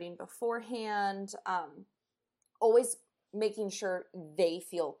demonstrating beforehand. Always making sure they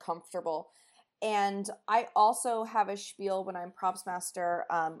feel comfortable. And I also have a spiel when I'm props master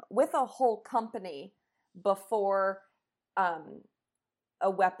with a whole company before a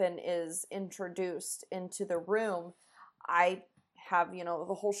weapon is introduced into the room. I have, the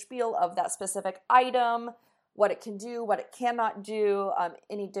whole spiel of that specific item, what it can do, what it cannot do,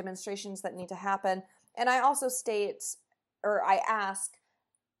 any demonstrations that need to happen. And I also I ask,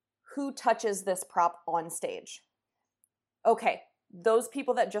 who touches this prop on stage? Okay, those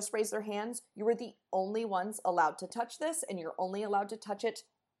people that just raised their hands, you are the only ones allowed to touch this, and you're only allowed to touch it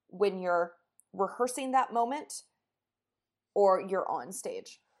when you're rehearsing that moment or you're on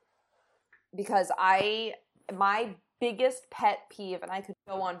stage. Because my biggest pet peeve, and I could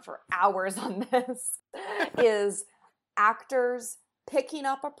go on for hours on this, is actors picking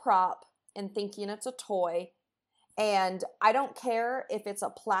up a prop and thinking it's a toy. And I don't care if it's a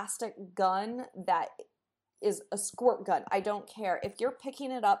plastic gun that is a squirt gun. I don't care. If you're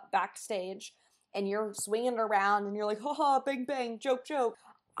picking it up backstage and you're swinging it around and you're like, haha, bang, bang, joke, joke,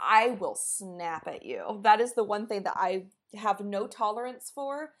 I will snap at you. That is the one thing that I have no tolerance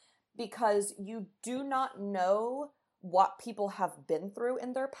for, because you do not know what people have been through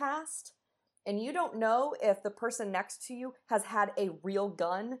in their past. And you don't know if the person next to you has had a real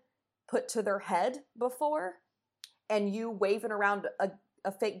gun put to their head before, and you waving around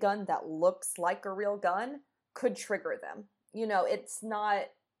a fake gun that looks like a real gun could trigger them. It's not...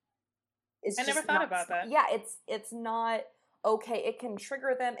 I never thought about that. Yeah, it's not okay. It can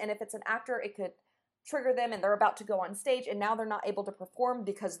trigger them, and if it's an actor, it could trigger them and they're about to go on stage and now they're not able to perform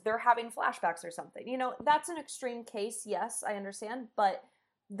because they're having flashbacks or something. That's an extreme case, yes, I understand, but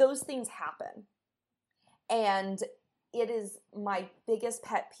those things happen. And it is my biggest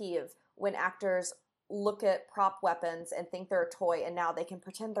pet peeve when actors look at prop weapons and think they're a toy, and now they can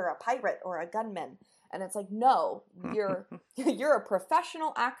pretend they're a pirate or a gunman. And it's like, no, you're a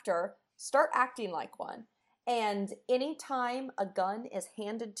professional actor. Start acting like one. And anytime a gun is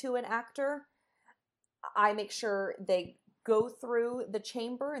handed to an actor, I make sure they go through the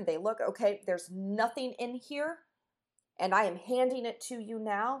chamber and they look, okay, there's nothing in here, and I am handing it to you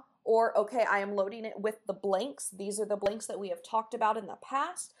now. Or, okay, I am loading it with the blanks. These are the blanks that we have talked about in the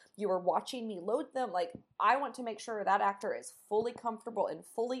past. You are watching me load them. Like, I want to make sure that actor is fully comfortable and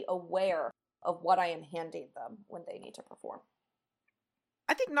fully aware of what I am handing them when they need to perform.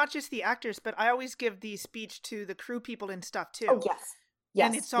 I think not just the actors, but I always give the speech to the crew people and stuff too. Oh, yes. Yes.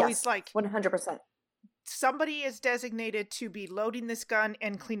 And it's always like 100%. Somebody is designated to be loading this gun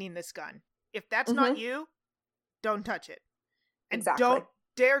and cleaning this gun. If that's not you, don't touch it. And exactly. Don't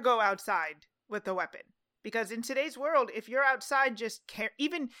dare go outside with a weapon. Because in today's world, if you're outside, just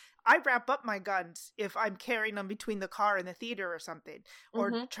even I wrap up my guns if I'm carrying them between the car and the theater or something,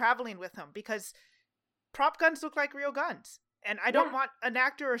 or traveling with them, because prop guns look like real guns. And I don't want an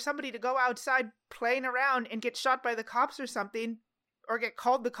actor or somebody to go outside playing around and get shot by the cops or something, or get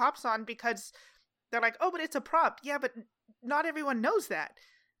called the cops on because they're like, oh, but it's a prop. Yeah, but not everyone knows that.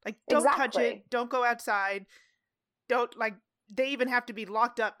 Like, don't touch it. Don't go outside. Don't, like, they even have to be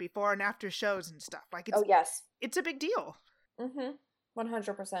locked up before and after shows and stuff. Like, it's a big deal.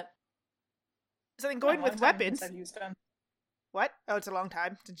 100%. So then going with weapons. What? Oh, it's a long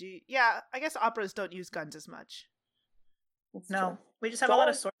time since you. Yeah, I guess operas don't use guns as much. No, we just have a lot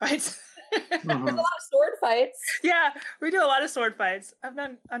of sword fights. There's a lot of sword fights. Yeah, we do a lot of sword fights. I've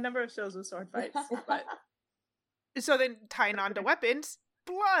done a number of shows with sword fights. But... So then tying on to weapons,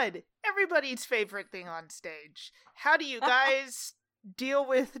 blood. Everybody's favorite thing on stage. How do you guys deal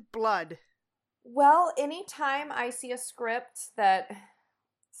with blood? Well, anytime I see a script that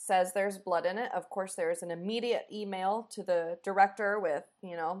says there's blood in it, of course there's an immediate email to the director with,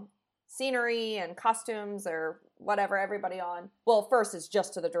 scenery and costumes or whatever, everybody on. Well, first it's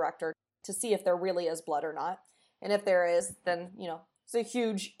just to the director to see if there really is blood or not. And if there is, then, it's a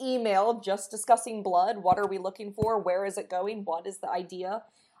huge email just discussing blood. What are we looking for? Where is it going? What is the idea?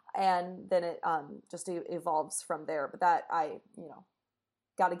 And then it just evolves from there. But that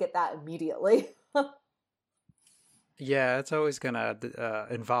got to get that immediately. Yeah, it's always going to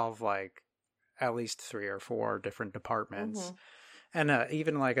involve like at least 3 or 4 different departments. And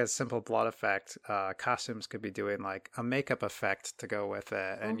even like a simple blood effect, costumes could be doing like a makeup effect to go with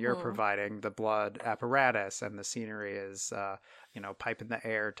it, and you're providing the blood apparatus, and the scenery is, piping the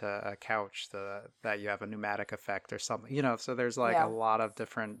air to a couch that you have a pneumatic effect or something, so there's like a lot of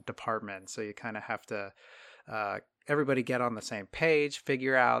different departments. So you kind of have to, everybody get on the same page,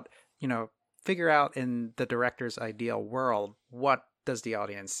 figure out in the director's ideal world, what does the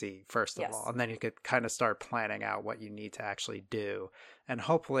audience see first of all, and then you could kind of start planning out what you need to actually do. And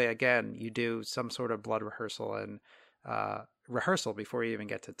hopefully, again, you do some sort of blood rehearsal and rehearsal before you even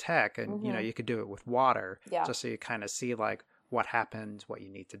get to tech, and you could do it with water, just so you kind of see like what happens, what you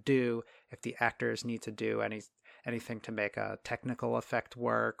need to do, if the actors need to do anything to make a technical effect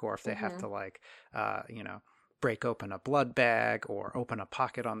work, or if they have to like break open a blood bag or open a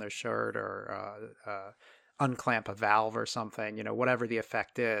pocket on their shirt, or unclamp a valve or something, whatever the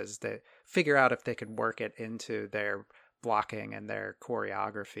effect is, they figure out if they could work it into their blocking and their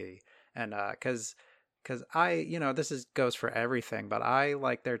choreography. And because I, this goes for everything, but I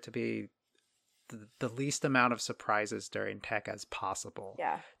like there to be the least amount of surprises during tech as possible.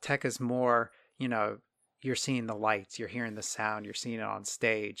 Yeah. Tech is more, you're seeing the lights, you're hearing the sound, you're seeing it on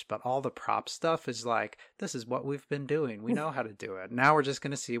stage, but all the prop stuff is like, this is what we've been doing. We know how to do it. Now we're just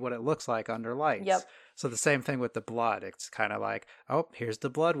going to see what it looks like under lights. Yep. So the same thing with the blood. It's kind of like, oh, here's the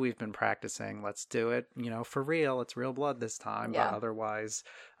blood we've been practicing. Let's do it, for real. It's real blood this time, but otherwise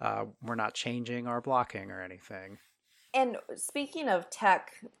we're not changing our blocking or anything. And speaking of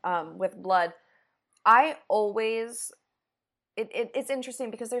tech with blood, I always, it's interesting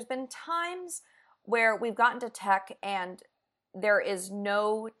because there's been times where we've gotten to tech and there is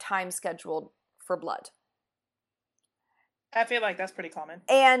no time scheduled for blood. I feel like that's pretty common.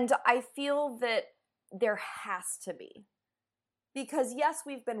 And I feel that there has to be. Because yes,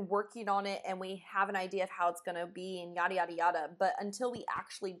 we've been working on it and we have an idea of how it's going to be and yada, yada, yada. But until we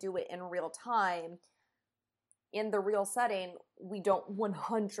actually do it in real time, in the real setting, we don't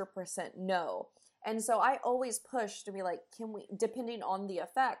 100% know. And so I always push to be like, can we, depending on the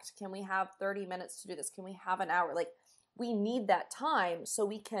effect, can we have 30 minutes to do this? Can we have an hour? Like, we need that time so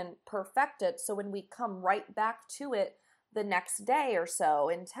we can perfect it. So when we come right back to it the next day or so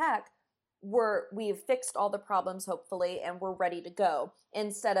in tech, we've fixed all the problems, hopefully, and we're ready to go.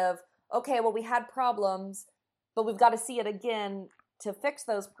 Instead of, okay, well, we had problems, but we've got to see it again to fix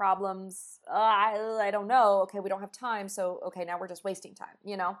those problems. I don't know. Okay, we don't have time. So, okay, now we're just wasting time,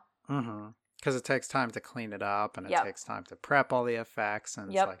 Mm-hmm. Because it takes time to clean it up, and it takes time to prep all the effects,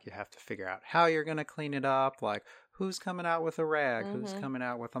 and it's like you have to figure out how you're going to clean it up, like who's coming out with a rag, who's coming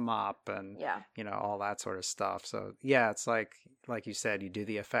out with a mop, and all that sort of stuff. So it's like you said, you do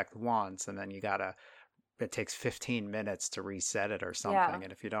the effect once, and then it takes 15 minutes to reset it or something.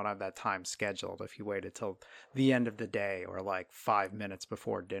 And if you don't have that time scheduled, if you waited till the end of the day or like 5 minutes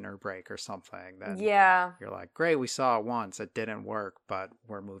before dinner break or something, then you're like, great, we saw it once, it didn't work, but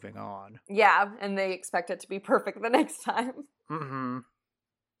we're moving on. Yeah, and they expect it to be perfect the next time. Mm-hmm.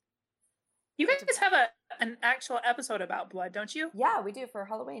 You guys have an actual episode about blood, don't you? Yeah, we do for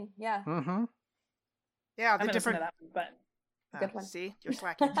Halloween. Yeah. Mm-hmm. Yeah, the I'm different. that one, but Good one. See, you're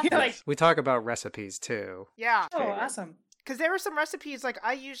slacking. We talk about recipes too. Yeah. Oh, awesome. Because there were some recipes, like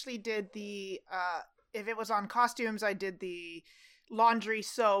I usually did the, if it was on costumes, I did the laundry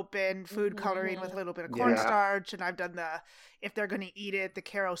soap and food coloring with a little bit of cornstarch. And I've done if they're going to eat it, the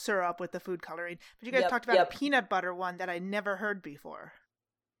Caro syrup with the food coloring. But you guys talked about a peanut butter one that I never heard before.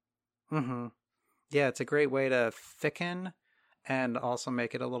 Mm-hmm. Yeah, it's a great way to thicken and also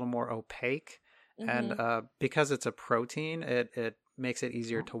make it a little more opaque. And because it's a protein, it makes it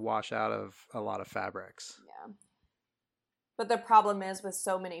easier to wash out of a lot of fabrics. Yeah. But the problem is with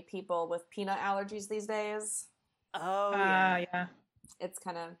so many people with peanut allergies these days. Oh, yeah. It's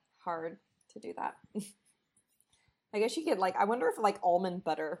kind of hard to do that. I guess you could, I wonder if, almond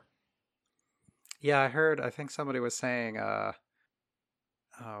butter. Yeah, I think somebody was saying, what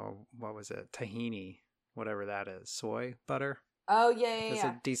was it? Tahini, whatever that is. Soy butter. Oh, yeah. Is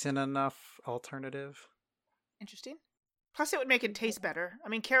a decent enough alternative. Interesting. Plus, it would make it taste better. I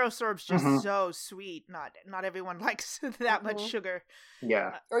mean, Caro syrup's just so sweet. Not everyone likes that much sugar.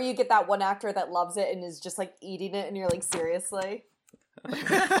 Yeah. Or you get that one actor that loves it and is just, eating it, and you're like, seriously?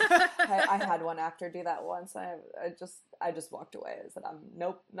 I had one actor do that once. I just walked away. I said,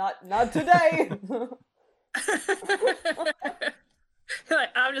 nope, not today. Like,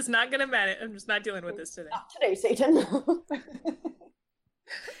 I'm just not gonna manage. I'm just not dealing with this today. Not today, Satan.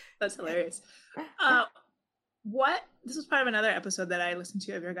 That's hilarious. This was part of another episode that I listened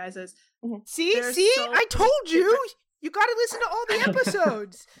to of your guys's. See, I told you. You got to listen to all the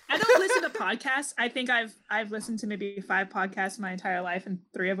episodes. I don't listen to podcasts. I think I've listened to maybe 5 podcasts my entire life, and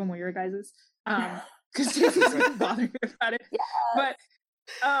 3 of them were your guys's. Because Stacey's been bothering me about it. Yeah. But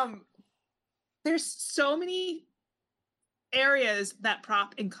there's so many areas that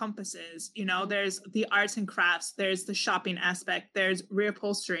prop encompasses. You know, there's the arts and crafts, there's the shopping aspect, there's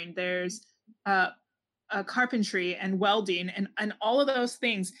reupholstering, there's carpentry and welding and all of those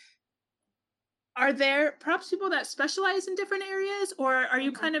things. Are there props people that specialize in different areas, or are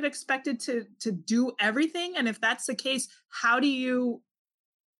you kind of expected to do everything? And if that's the case, how do you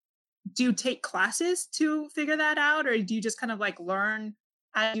take classes to figure that out, or do you just kind of like learn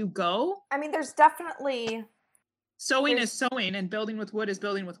as you go? I mean, there's definitely sewing is sewing and building with wood is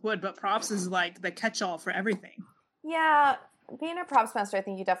building with wood, but props is like the catch-all for everything. Yeah, being a props master, I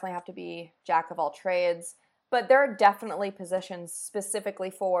think you definitely have to be jack of all trades. But there are definitely positions specifically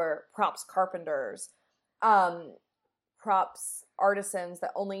for props carpenters, props artisans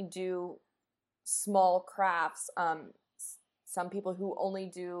that only do small crafts. Some people who only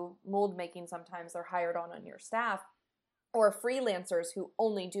do mold making, sometimes they're hired on your staff, or freelancers who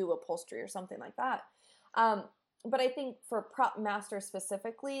only do upholstery or something like that. But I think for prop master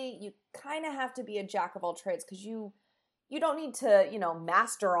specifically, you kind of have to be a jack of all trades, because you don't need to,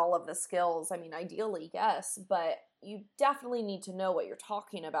 master all of the skills. I mean, ideally, yes, but you definitely need to know what you're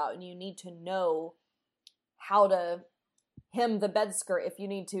talking about, and you need to know how to hem the bed skirt if you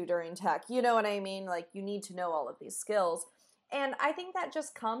need to during tech. You know what I mean? Like, you need to know all of these skills. And I think that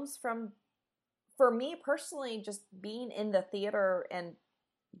just comes from, for me personally, just being in the theater and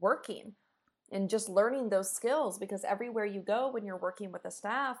working and just learning those skills, because everywhere you go when you're working with the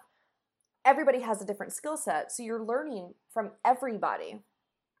staff, everybody has a different skill set. So you're learning from everybody.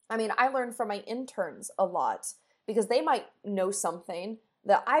 I mean, I learned from my interns a lot, because they might know something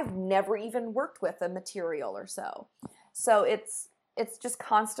that I've never even worked with, a material or so. So it's just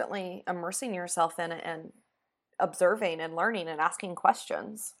constantly immersing yourself in it and observing and learning and asking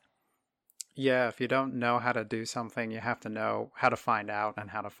questions. Yeah, if you don't know how to do something, you have to know how to find out, and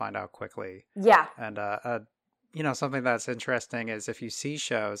how to find out quickly. Yeah. And something that's interesting is if you see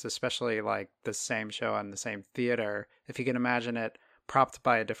shows, especially like the same show in the same theater, if you can imagine it propped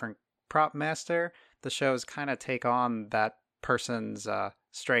by a different prop master, the shows kind of take on that person's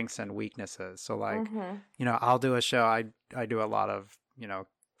strengths and weaknesses. So like, I'll do a show, I do a lot of,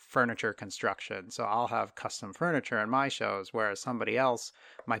 furniture construction. So I'll have custom furniture in my shows, whereas somebody else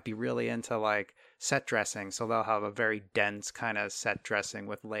might be really into like set dressing. So they'll have a very dense kind of set dressing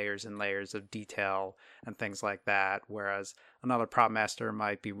with layers and layers of detail and things like that. Whereas another prop master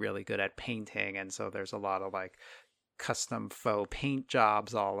might be really good at painting. And so there's a lot of like custom faux paint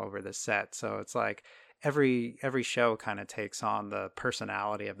jobs all over the set. So it's like every show kind of takes on the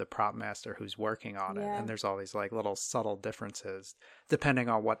personality of the prop master who's working on it. And there's all these like little subtle differences depending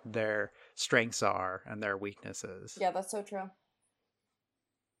on what their strengths are and their weaknesses. Yeah, that's so true.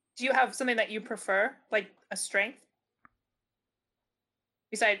 Do you have something that you prefer, like a strength?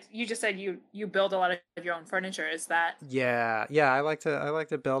 Besides, you just said you build a lot of your own furniture. Is that? Yeah. I like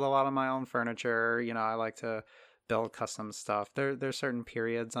to build a lot of my own furniture. I like to build custom stuff. There's certain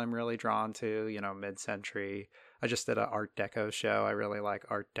periods I'm really drawn to, mid-century. I just did an Art Deco show. I really like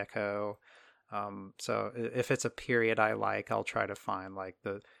Art Deco. So if it's a period I like, I'll try to find like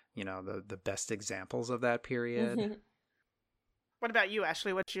the best examples of that period. What about you,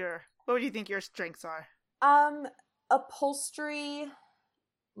 Ashley? What do you think your strengths are? Upholstery,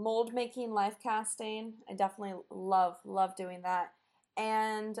 mold making, life casting. I definitely love doing that.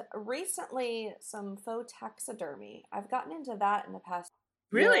 And recently, some faux taxidermy. I've gotten into that in the past.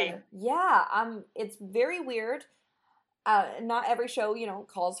 Really? year. Yeah. It's very weird. Not every show,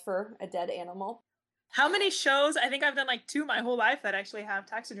 calls for a dead animal. How many shows? I think I've done like 2 my whole life that actually have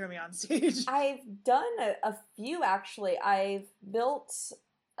taxidermy on stage. I've done a few, actually. I've built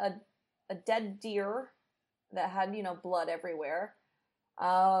a dead deer that had, blood everywhere.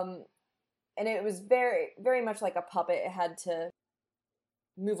 And it was very, very much like a puppet. It had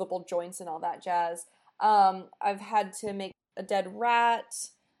movable joints and all that jazz. I've had to make a dead rat.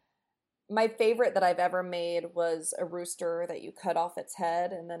 My favorite that I've ever made was a rooster that you cut off its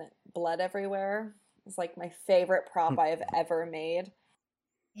head and then it bled everywhere. It's like my favorite prop I have ever made.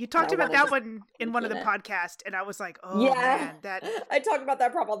 You talked about that one in one of the podcasts, and I was like, oh, man. I talk about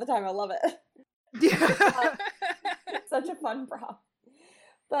that prop all the time. I love it. Yeah. It's such a fun prop.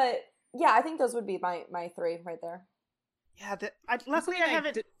 But, yeah, I think those would be my 3 right there. Yeah, luckily I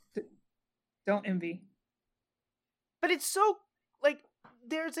haven't... Don't envy. But it's so, like,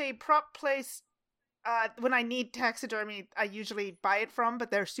 there's a prop place when I need taxidermy, I usually buy it from,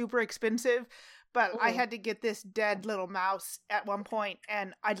 but they're super expensive. But I had to get this dead little mouse at one point,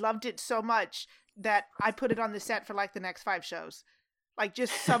 and I loved it so much that I put it on the set for like the next 5 shows. Like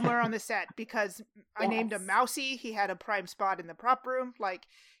just somewhere on the set, because I named him Mousy. He had a prime spot in the prop room. Like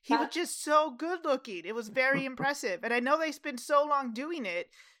he was just so good looking. It was very impressive. And I know they spent so long doing it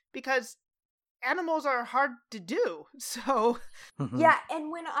because animals are hard to do. So yeah, and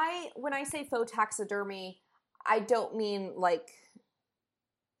when I say faux taxidermy, I don't mean like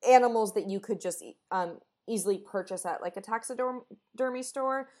animals that you could just easily purchase at like a taxidermy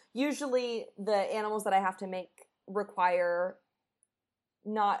store. Usually the animals that I have to make require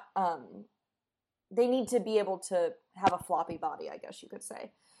not they need to be able to have a floppy body, I guess you could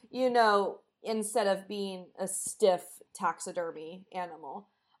say, you know, instead of being a stiff taxidermy animal,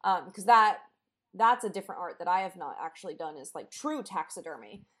 because that's a different art that I have not actually done, is like true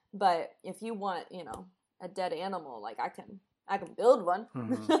taxidermy. But if you want, you know, a dead animal, like I can build one.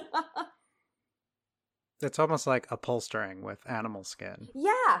 It's almost like upholstering with animal skin.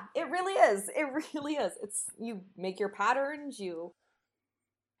 Yeah, it really is. It really is. It's, you make your patterns,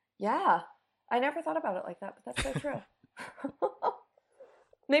 yeah, I never thought about it like that, but that's so true.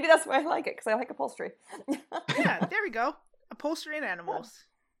 Maybe that's why I like it, because I like upholstery. yeah, there we go. Upholstery and animals.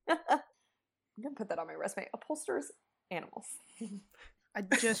 I'm going to put that on my resume. Upholsters, animals. I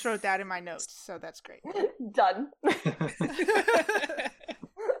just wrote that in my notes, so that's great. Done.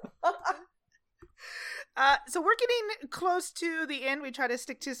 So we're getting close to the end. We try to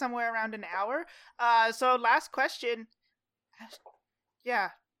stick to somewhere around an hour. So last question. Yeah,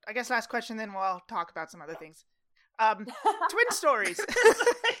 I guess last question, then we'll talk about some other things. Twin stories.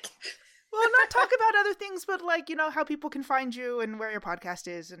 Well, not talk about other things, but like, you know, how people can find you and where your podcast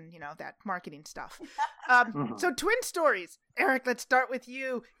is and, you know, that marketing stuff. So twin stories. Eric, let's start with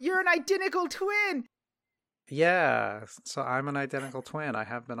you. You're an identical twin. Yeah, so I'm an identical twin. I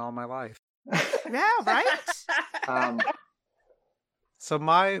have been all my life. Yeah, right? So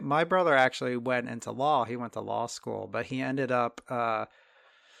my brother actually went into law. He went to law school, but he ended up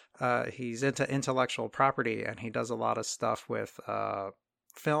he's into intellectual property, and he does a lot of stuff with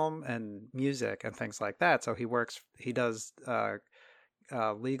film and music and things like that. So he does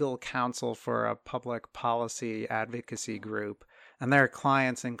legal counsel for a public policy advocacy group, and their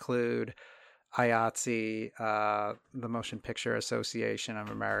clients include IATSE, the Motion Picture Association of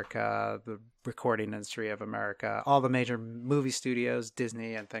America, the Recording Industry of America, all the major movie studios,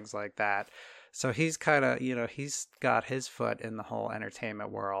 Disney, and things like that. So he's kind of, you know, he's got his foot in the whole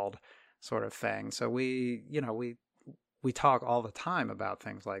entertainment world sort of thing. So we talk all the time about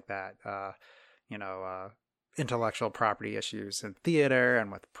things like that, intellectual property issues in theater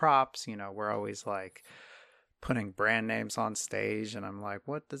and with props. You know, we're always like putting brand names on stage, and I'm like,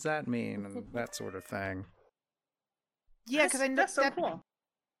 what does that mean? And that sort of thing. Yeah, because I know that's so cool.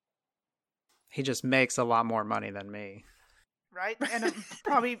 He just makes a lot more money than me. Right? And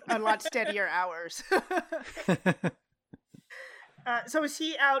probably a lot steadier hours. So is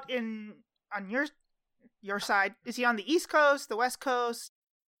he out on your side? Is he on the East Coast, the West Coast?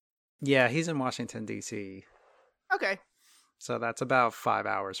 Yeah, he's in Washington, D.C. Okay. So that's about 5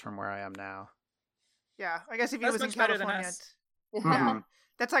 hours from where I am now. Yeah, I guess if he That's was in much better than California, us. yeah,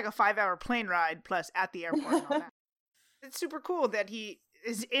 that's like a 5-hour plane ride plus at the airport and all that. It's super cool that he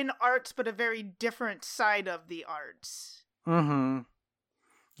is in arts, but a very different side of the arts. Mm-hmm.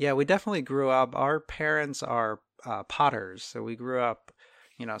 Yeah, we definitely grew up. Our parents are potters, so we grew up,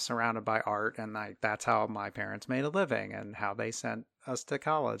 you know, surrounded by art, and like that's how my parents made a living and how they sent us to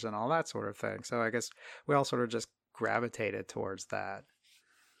college and all that sort of thing. So I guess we all sort of just gravitated towards that.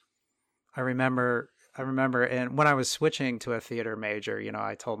 I remember and when I was switching to a theater major, you know,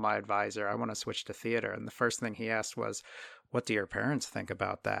 I told my advisor I want to switch to theater, and the first thing he asked was, what do your parents think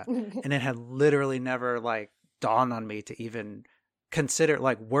about that? And it had literally never like dawned on me to even consider,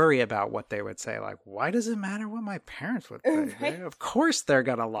 like, worry about what they would say. Like, why does it matter what my parents would think? Right. Of course they're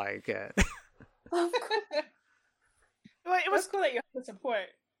gonna like it. Well, it was That's cool that you have the support.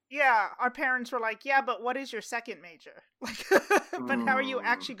 Yeah, our parents were like, yeah, but what is your second major? Like, but how are you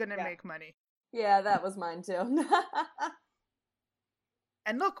actually going to make money? Yeah, that was mine too.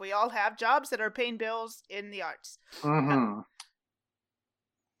 And look, we all have jobs that are paying bills in the arts. Mm-hmm.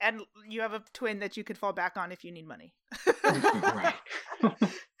 And you have a twin that you could fall back on if you need money. Right.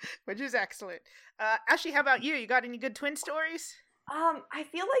 Which is excellent. Ashley, how about you? You got any good twin stories? I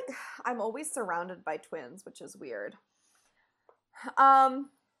feel like I'm always surrounded by twins, which is weird.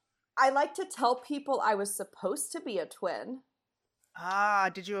 I like to tell people I was supposed to be a twin.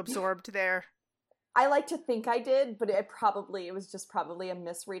 Did you absorb their I like to think I did, but it was just probably a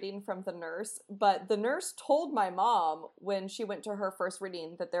misreading from the nurse. But the nurse told my mom when she went to her first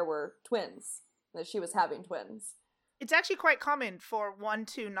reading that there were twins, that she was having twins. It's actually quite common for one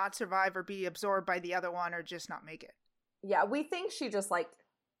to not survive or be absorbed by the other one or just not make it. Yeah, we think she just, like,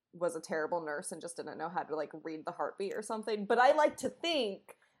 was a terrible nurse and just didn't know how to, like, read the heartbeat or something. But I like to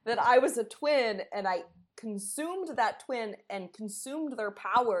think that I was a twin and I consumed that twin and consumed their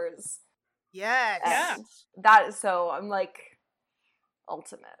powers. Yes. Yeah. So I'm like,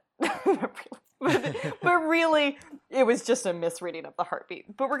 ultimate. but really, it was just a misreading of the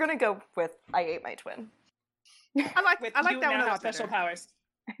heartbeat. But we're going to go with I ate my twin. I like that one a lot special better. powers.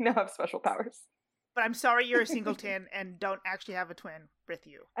 I now have special powers. But I'm sorry you're a singleton and don't actually have a twin with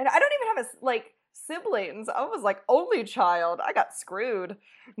you. And I don't even have siblings. I was like only child. I got screwed.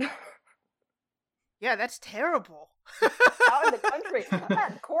 Yeah, that's terrible. Out in the country, I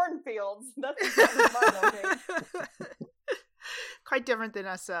had cornfields. That's my location. Quite different than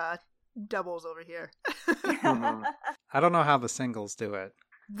us doubles over here. Mhm. I don't know how the singles do it.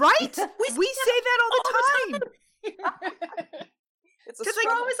 Right? We say that all the time. It's a Because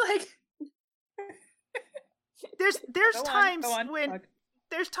struggle. Always like there's Go times on. when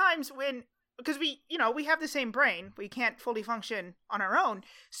there's times when because we have the same brain, we can't fully function on our own.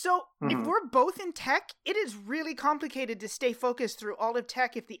 So if Mhm. we're both in tech, it is really complicated to stay focused through all of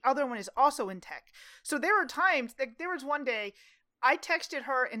tech if the other one is also in tech. So there are times, like there was one day I texted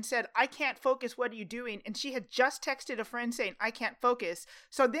her and said, I can't focus, what are you doing? And she had just texted a friend saying, I can't focus.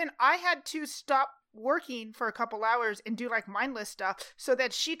 So then I had to stop working for a couple hours and do like mindless stuff so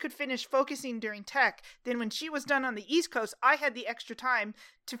that she could finish focusing during tech. Then when she was done on the East Coast, I had the extra time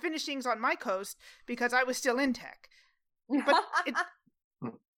to finish things on my coast because I was still in tech. But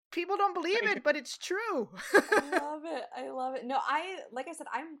people don't believe it, but it's true. I love it. No, like I said,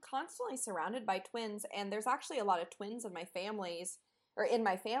 I'm constantly surrounded by twins, and there's actually a lot of twins in my family.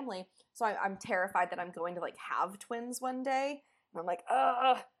 So I'm terrified that I'm going to like have twins one day. And I'm like,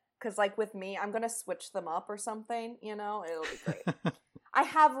 ugh, because like with me, I'm gonna switch them up or something. It'll be great. I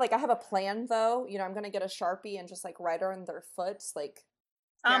have a plan though. I'm gonna get a Sharpie and just like write on their foot, like.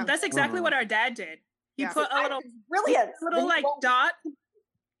 Yeah. That's exactly Mhm. what our dad did. He Yeah. put a little Brilliant. like dot.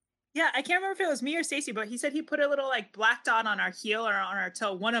 Yeah, I can't remember if it was me or Stacy, but he said he put a little like black dot on our heel or on our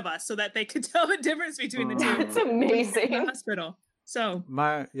toe, one of us, so that they could tell the difference between the two. That's amazing. In the hospital. So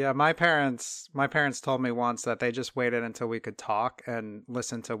My parents told me once that they just waited until we could talk and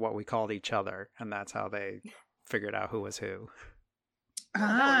listen to what we called each other, and that's how they figured out who was who.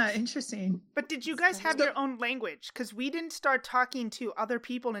 interesting. But did you guys have your own language? Because we didn't start talking to other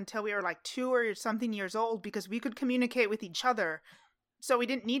people until we were like 2 or something years old because we could communicate with each other. So we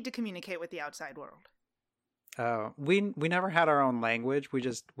didn't need to communicate with the outside world. We never had our own language.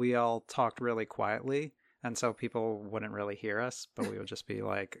 We all talked really quietly, and so people wouldn't really hear us, but we would just be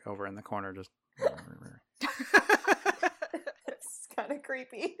like over in the corner just It's kind of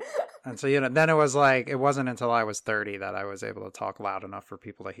creepy. And so then it was like it wasn't until I was 30 that I was able to talk loud enough for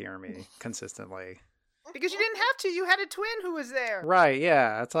people to hear me consistently. Because you didn't have to. You had a twin who was there. Right,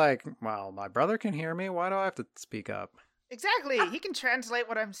 yeah. It's like, well, my brother can hear me. Why do I have to speak up? Exactly. He can translate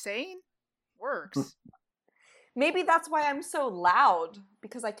what I'm saying. Works. Maybe that's why I'm so loud,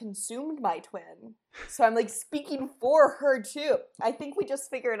 because I consumed my twin. So I'm like speaking for her too. I think we just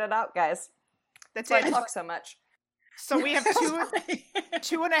figured it out, guys. That's That's why I it. talk so much. So we have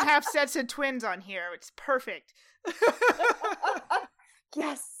 2.5 sets of twins on here. It's perfect.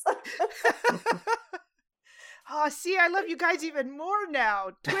 Yes. Oh, see, I love you guys even more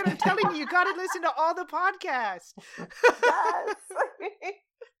now. Twin, I'm telling you gotta listen to all the podcasts. Yes.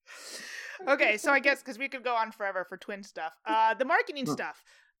 Okay, so I guess because we could go on forever for twin stuff. The marketing stuff.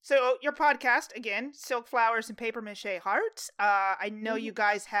 So your podcast, again, Silk Flowers and Paper Mache Hearts. I know you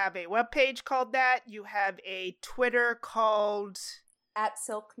guys have a webpage called that. You have a Twitter called... At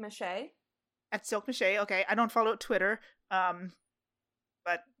Silk Mache. At Silk Mache. Okay, I don't follow Twitter,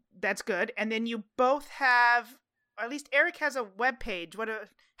 but that's good. And then you both have, or at least Eric has a webpage.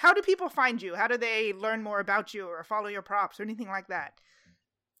 How do people find you? How do they learn more about you or follow your props or anything like that?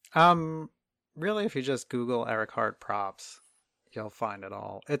 Really, if you just Google Eric Hart props, you'll find it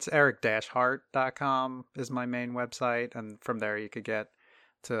all. It's eric-hart.com is my main website, and from there you could get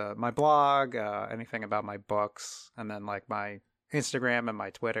to my blog, anything about my books, and then like my Instagram and my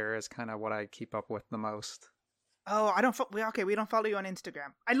Twitter is kind of what I keep up with the most. Oh, we don't follow you on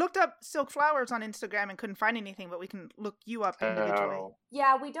Instagram. I looked up Silk Flowers on Instagram and couldn't find anything, but we can look you up individually.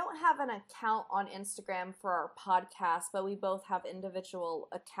 Yeah, we don't have an account on Instagram for our podcast, but we both have individual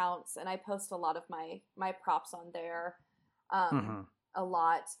accounts, and I post a lot of my props on there. a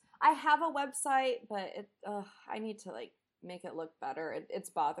lot. I have a website, but I need to like make it look better. It's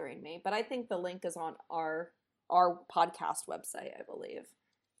bothering me, but I think the link is on our podcast website, I believe.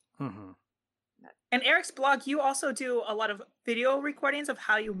 Mm-hmm. And Eric's blog, you also do a lot of video recordings of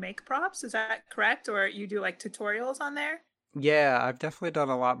how you make props. Is that correct? Or you do like tutorials on there? Yeah, I've definitely done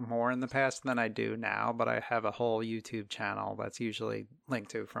a lot more in the past than I do now, but I have a whole YouTube channel that's usually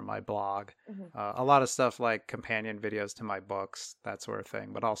linked to from my blog. Mm-hmm. A lot of stuff like companion videos to my books, that sort of thing,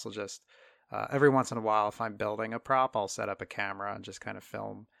 but also just every once in a while, if I'm building a prop, I'll set up a camera and just kind of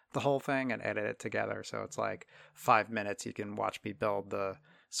film the whole thing and edit it together. So it's like 5 minutes, you can watch me build the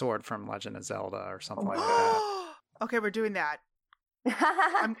sword from Legend of Zelda or something like that. Okay, we're doing that.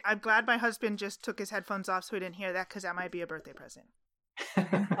 I'm glad my husband just took his headphones off so he didn't hear that, because that might be a birthday present.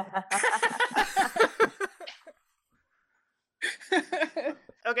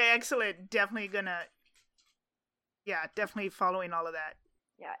 Okay, excellent. Definitely following all of that.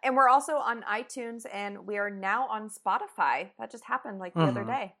 Yeah, and we're also on iTunes, and we are now on Spotify. That just happened like the other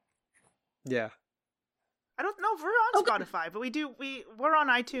day. Yeah. I don't know if we're on Spotify, but we're on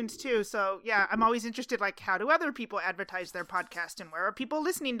iTunes too. So yeah, I'm always interested, like, how do other people advertise their podcast, and where are people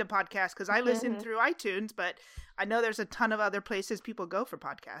listening to podcasts? Because I listen through iTunes, but I know there's a ton of other places people go for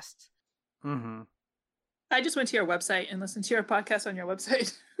podcasts. Mm-hmm. I just went to your website and listened to your podcast on your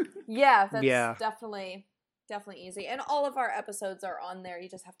website. Yeah, that's definitely easy. And all of our episodes are on there. You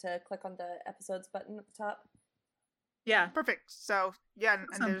just have to click on the episodes button at the top. Yeah. Perfect. So yeah,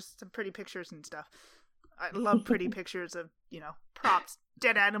 and there's some pretty pictures and stuff. I love pretty pictures of, props,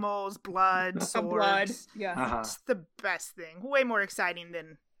 dead animals, blood, swords. Blood. Yeah. It's the best thing. Way more exciting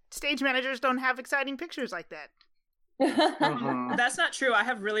than stage managers don't have exciting pictures like that. Mm-hmm. That's not true. I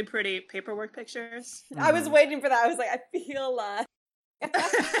have really pretty paperwork pictures. I was waiting for that. I was like, I feel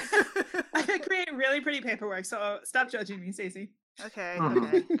I create really pretty paperwork, so stop judging me, Stacey. Okay,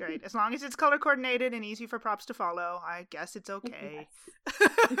 great. As long as it's color coordinated and easy for props to follow, I guess it's okay.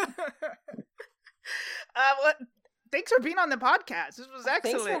 Well, thanks for being on the podcast. This was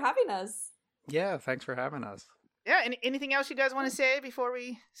excellent. Thanks for having us. Yeah, thanks for having us. Yeah, anything else you guys want to say before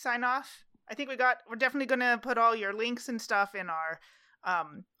we sign off? I think we're definitely going to put all your links and stuff in our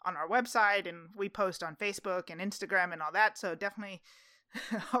on our website, and we post on Facebook and Instagram and all that. So definitely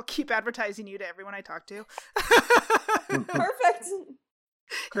I'll keep advertising you to everyone I talk to. Perfect.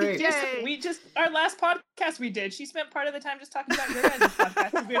 Great. Our last podcast we did, she spent part of the time just talking about your guys'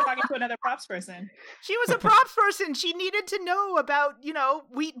 podcast. We were talking to another props person. She was a props person. She needed to know about,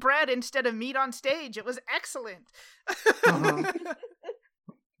 wheat bread instead of meat on stage. It was excellent.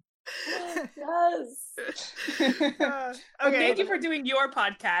 Yes. Okay. Well, thank you for doing your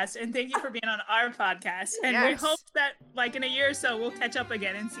podcast, and thank you for being on our podcast. And we hope that, like, in a year or so, we'll catch up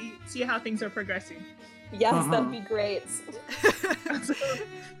again and see how things are progressing. Yes, that'd be great.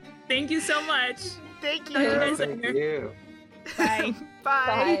 Thank you so much. Thank you. Thank you. Bye.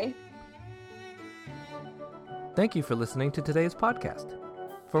 Bye. Thank you for listening to today's podcast.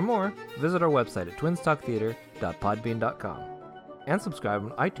 For more, visit our website at twinstalktheater.podbean.com and subscribe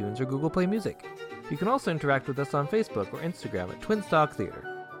on iTunes or Google Play Music. You can also interact with us on Facebook or Instagram at Twinstalk Theater.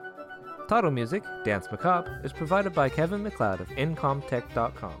 Title music, Dance Macabre, is provided by Kevin MacLeod of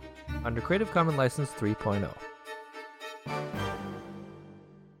Incomtech.com under Creative Commons License 3.0.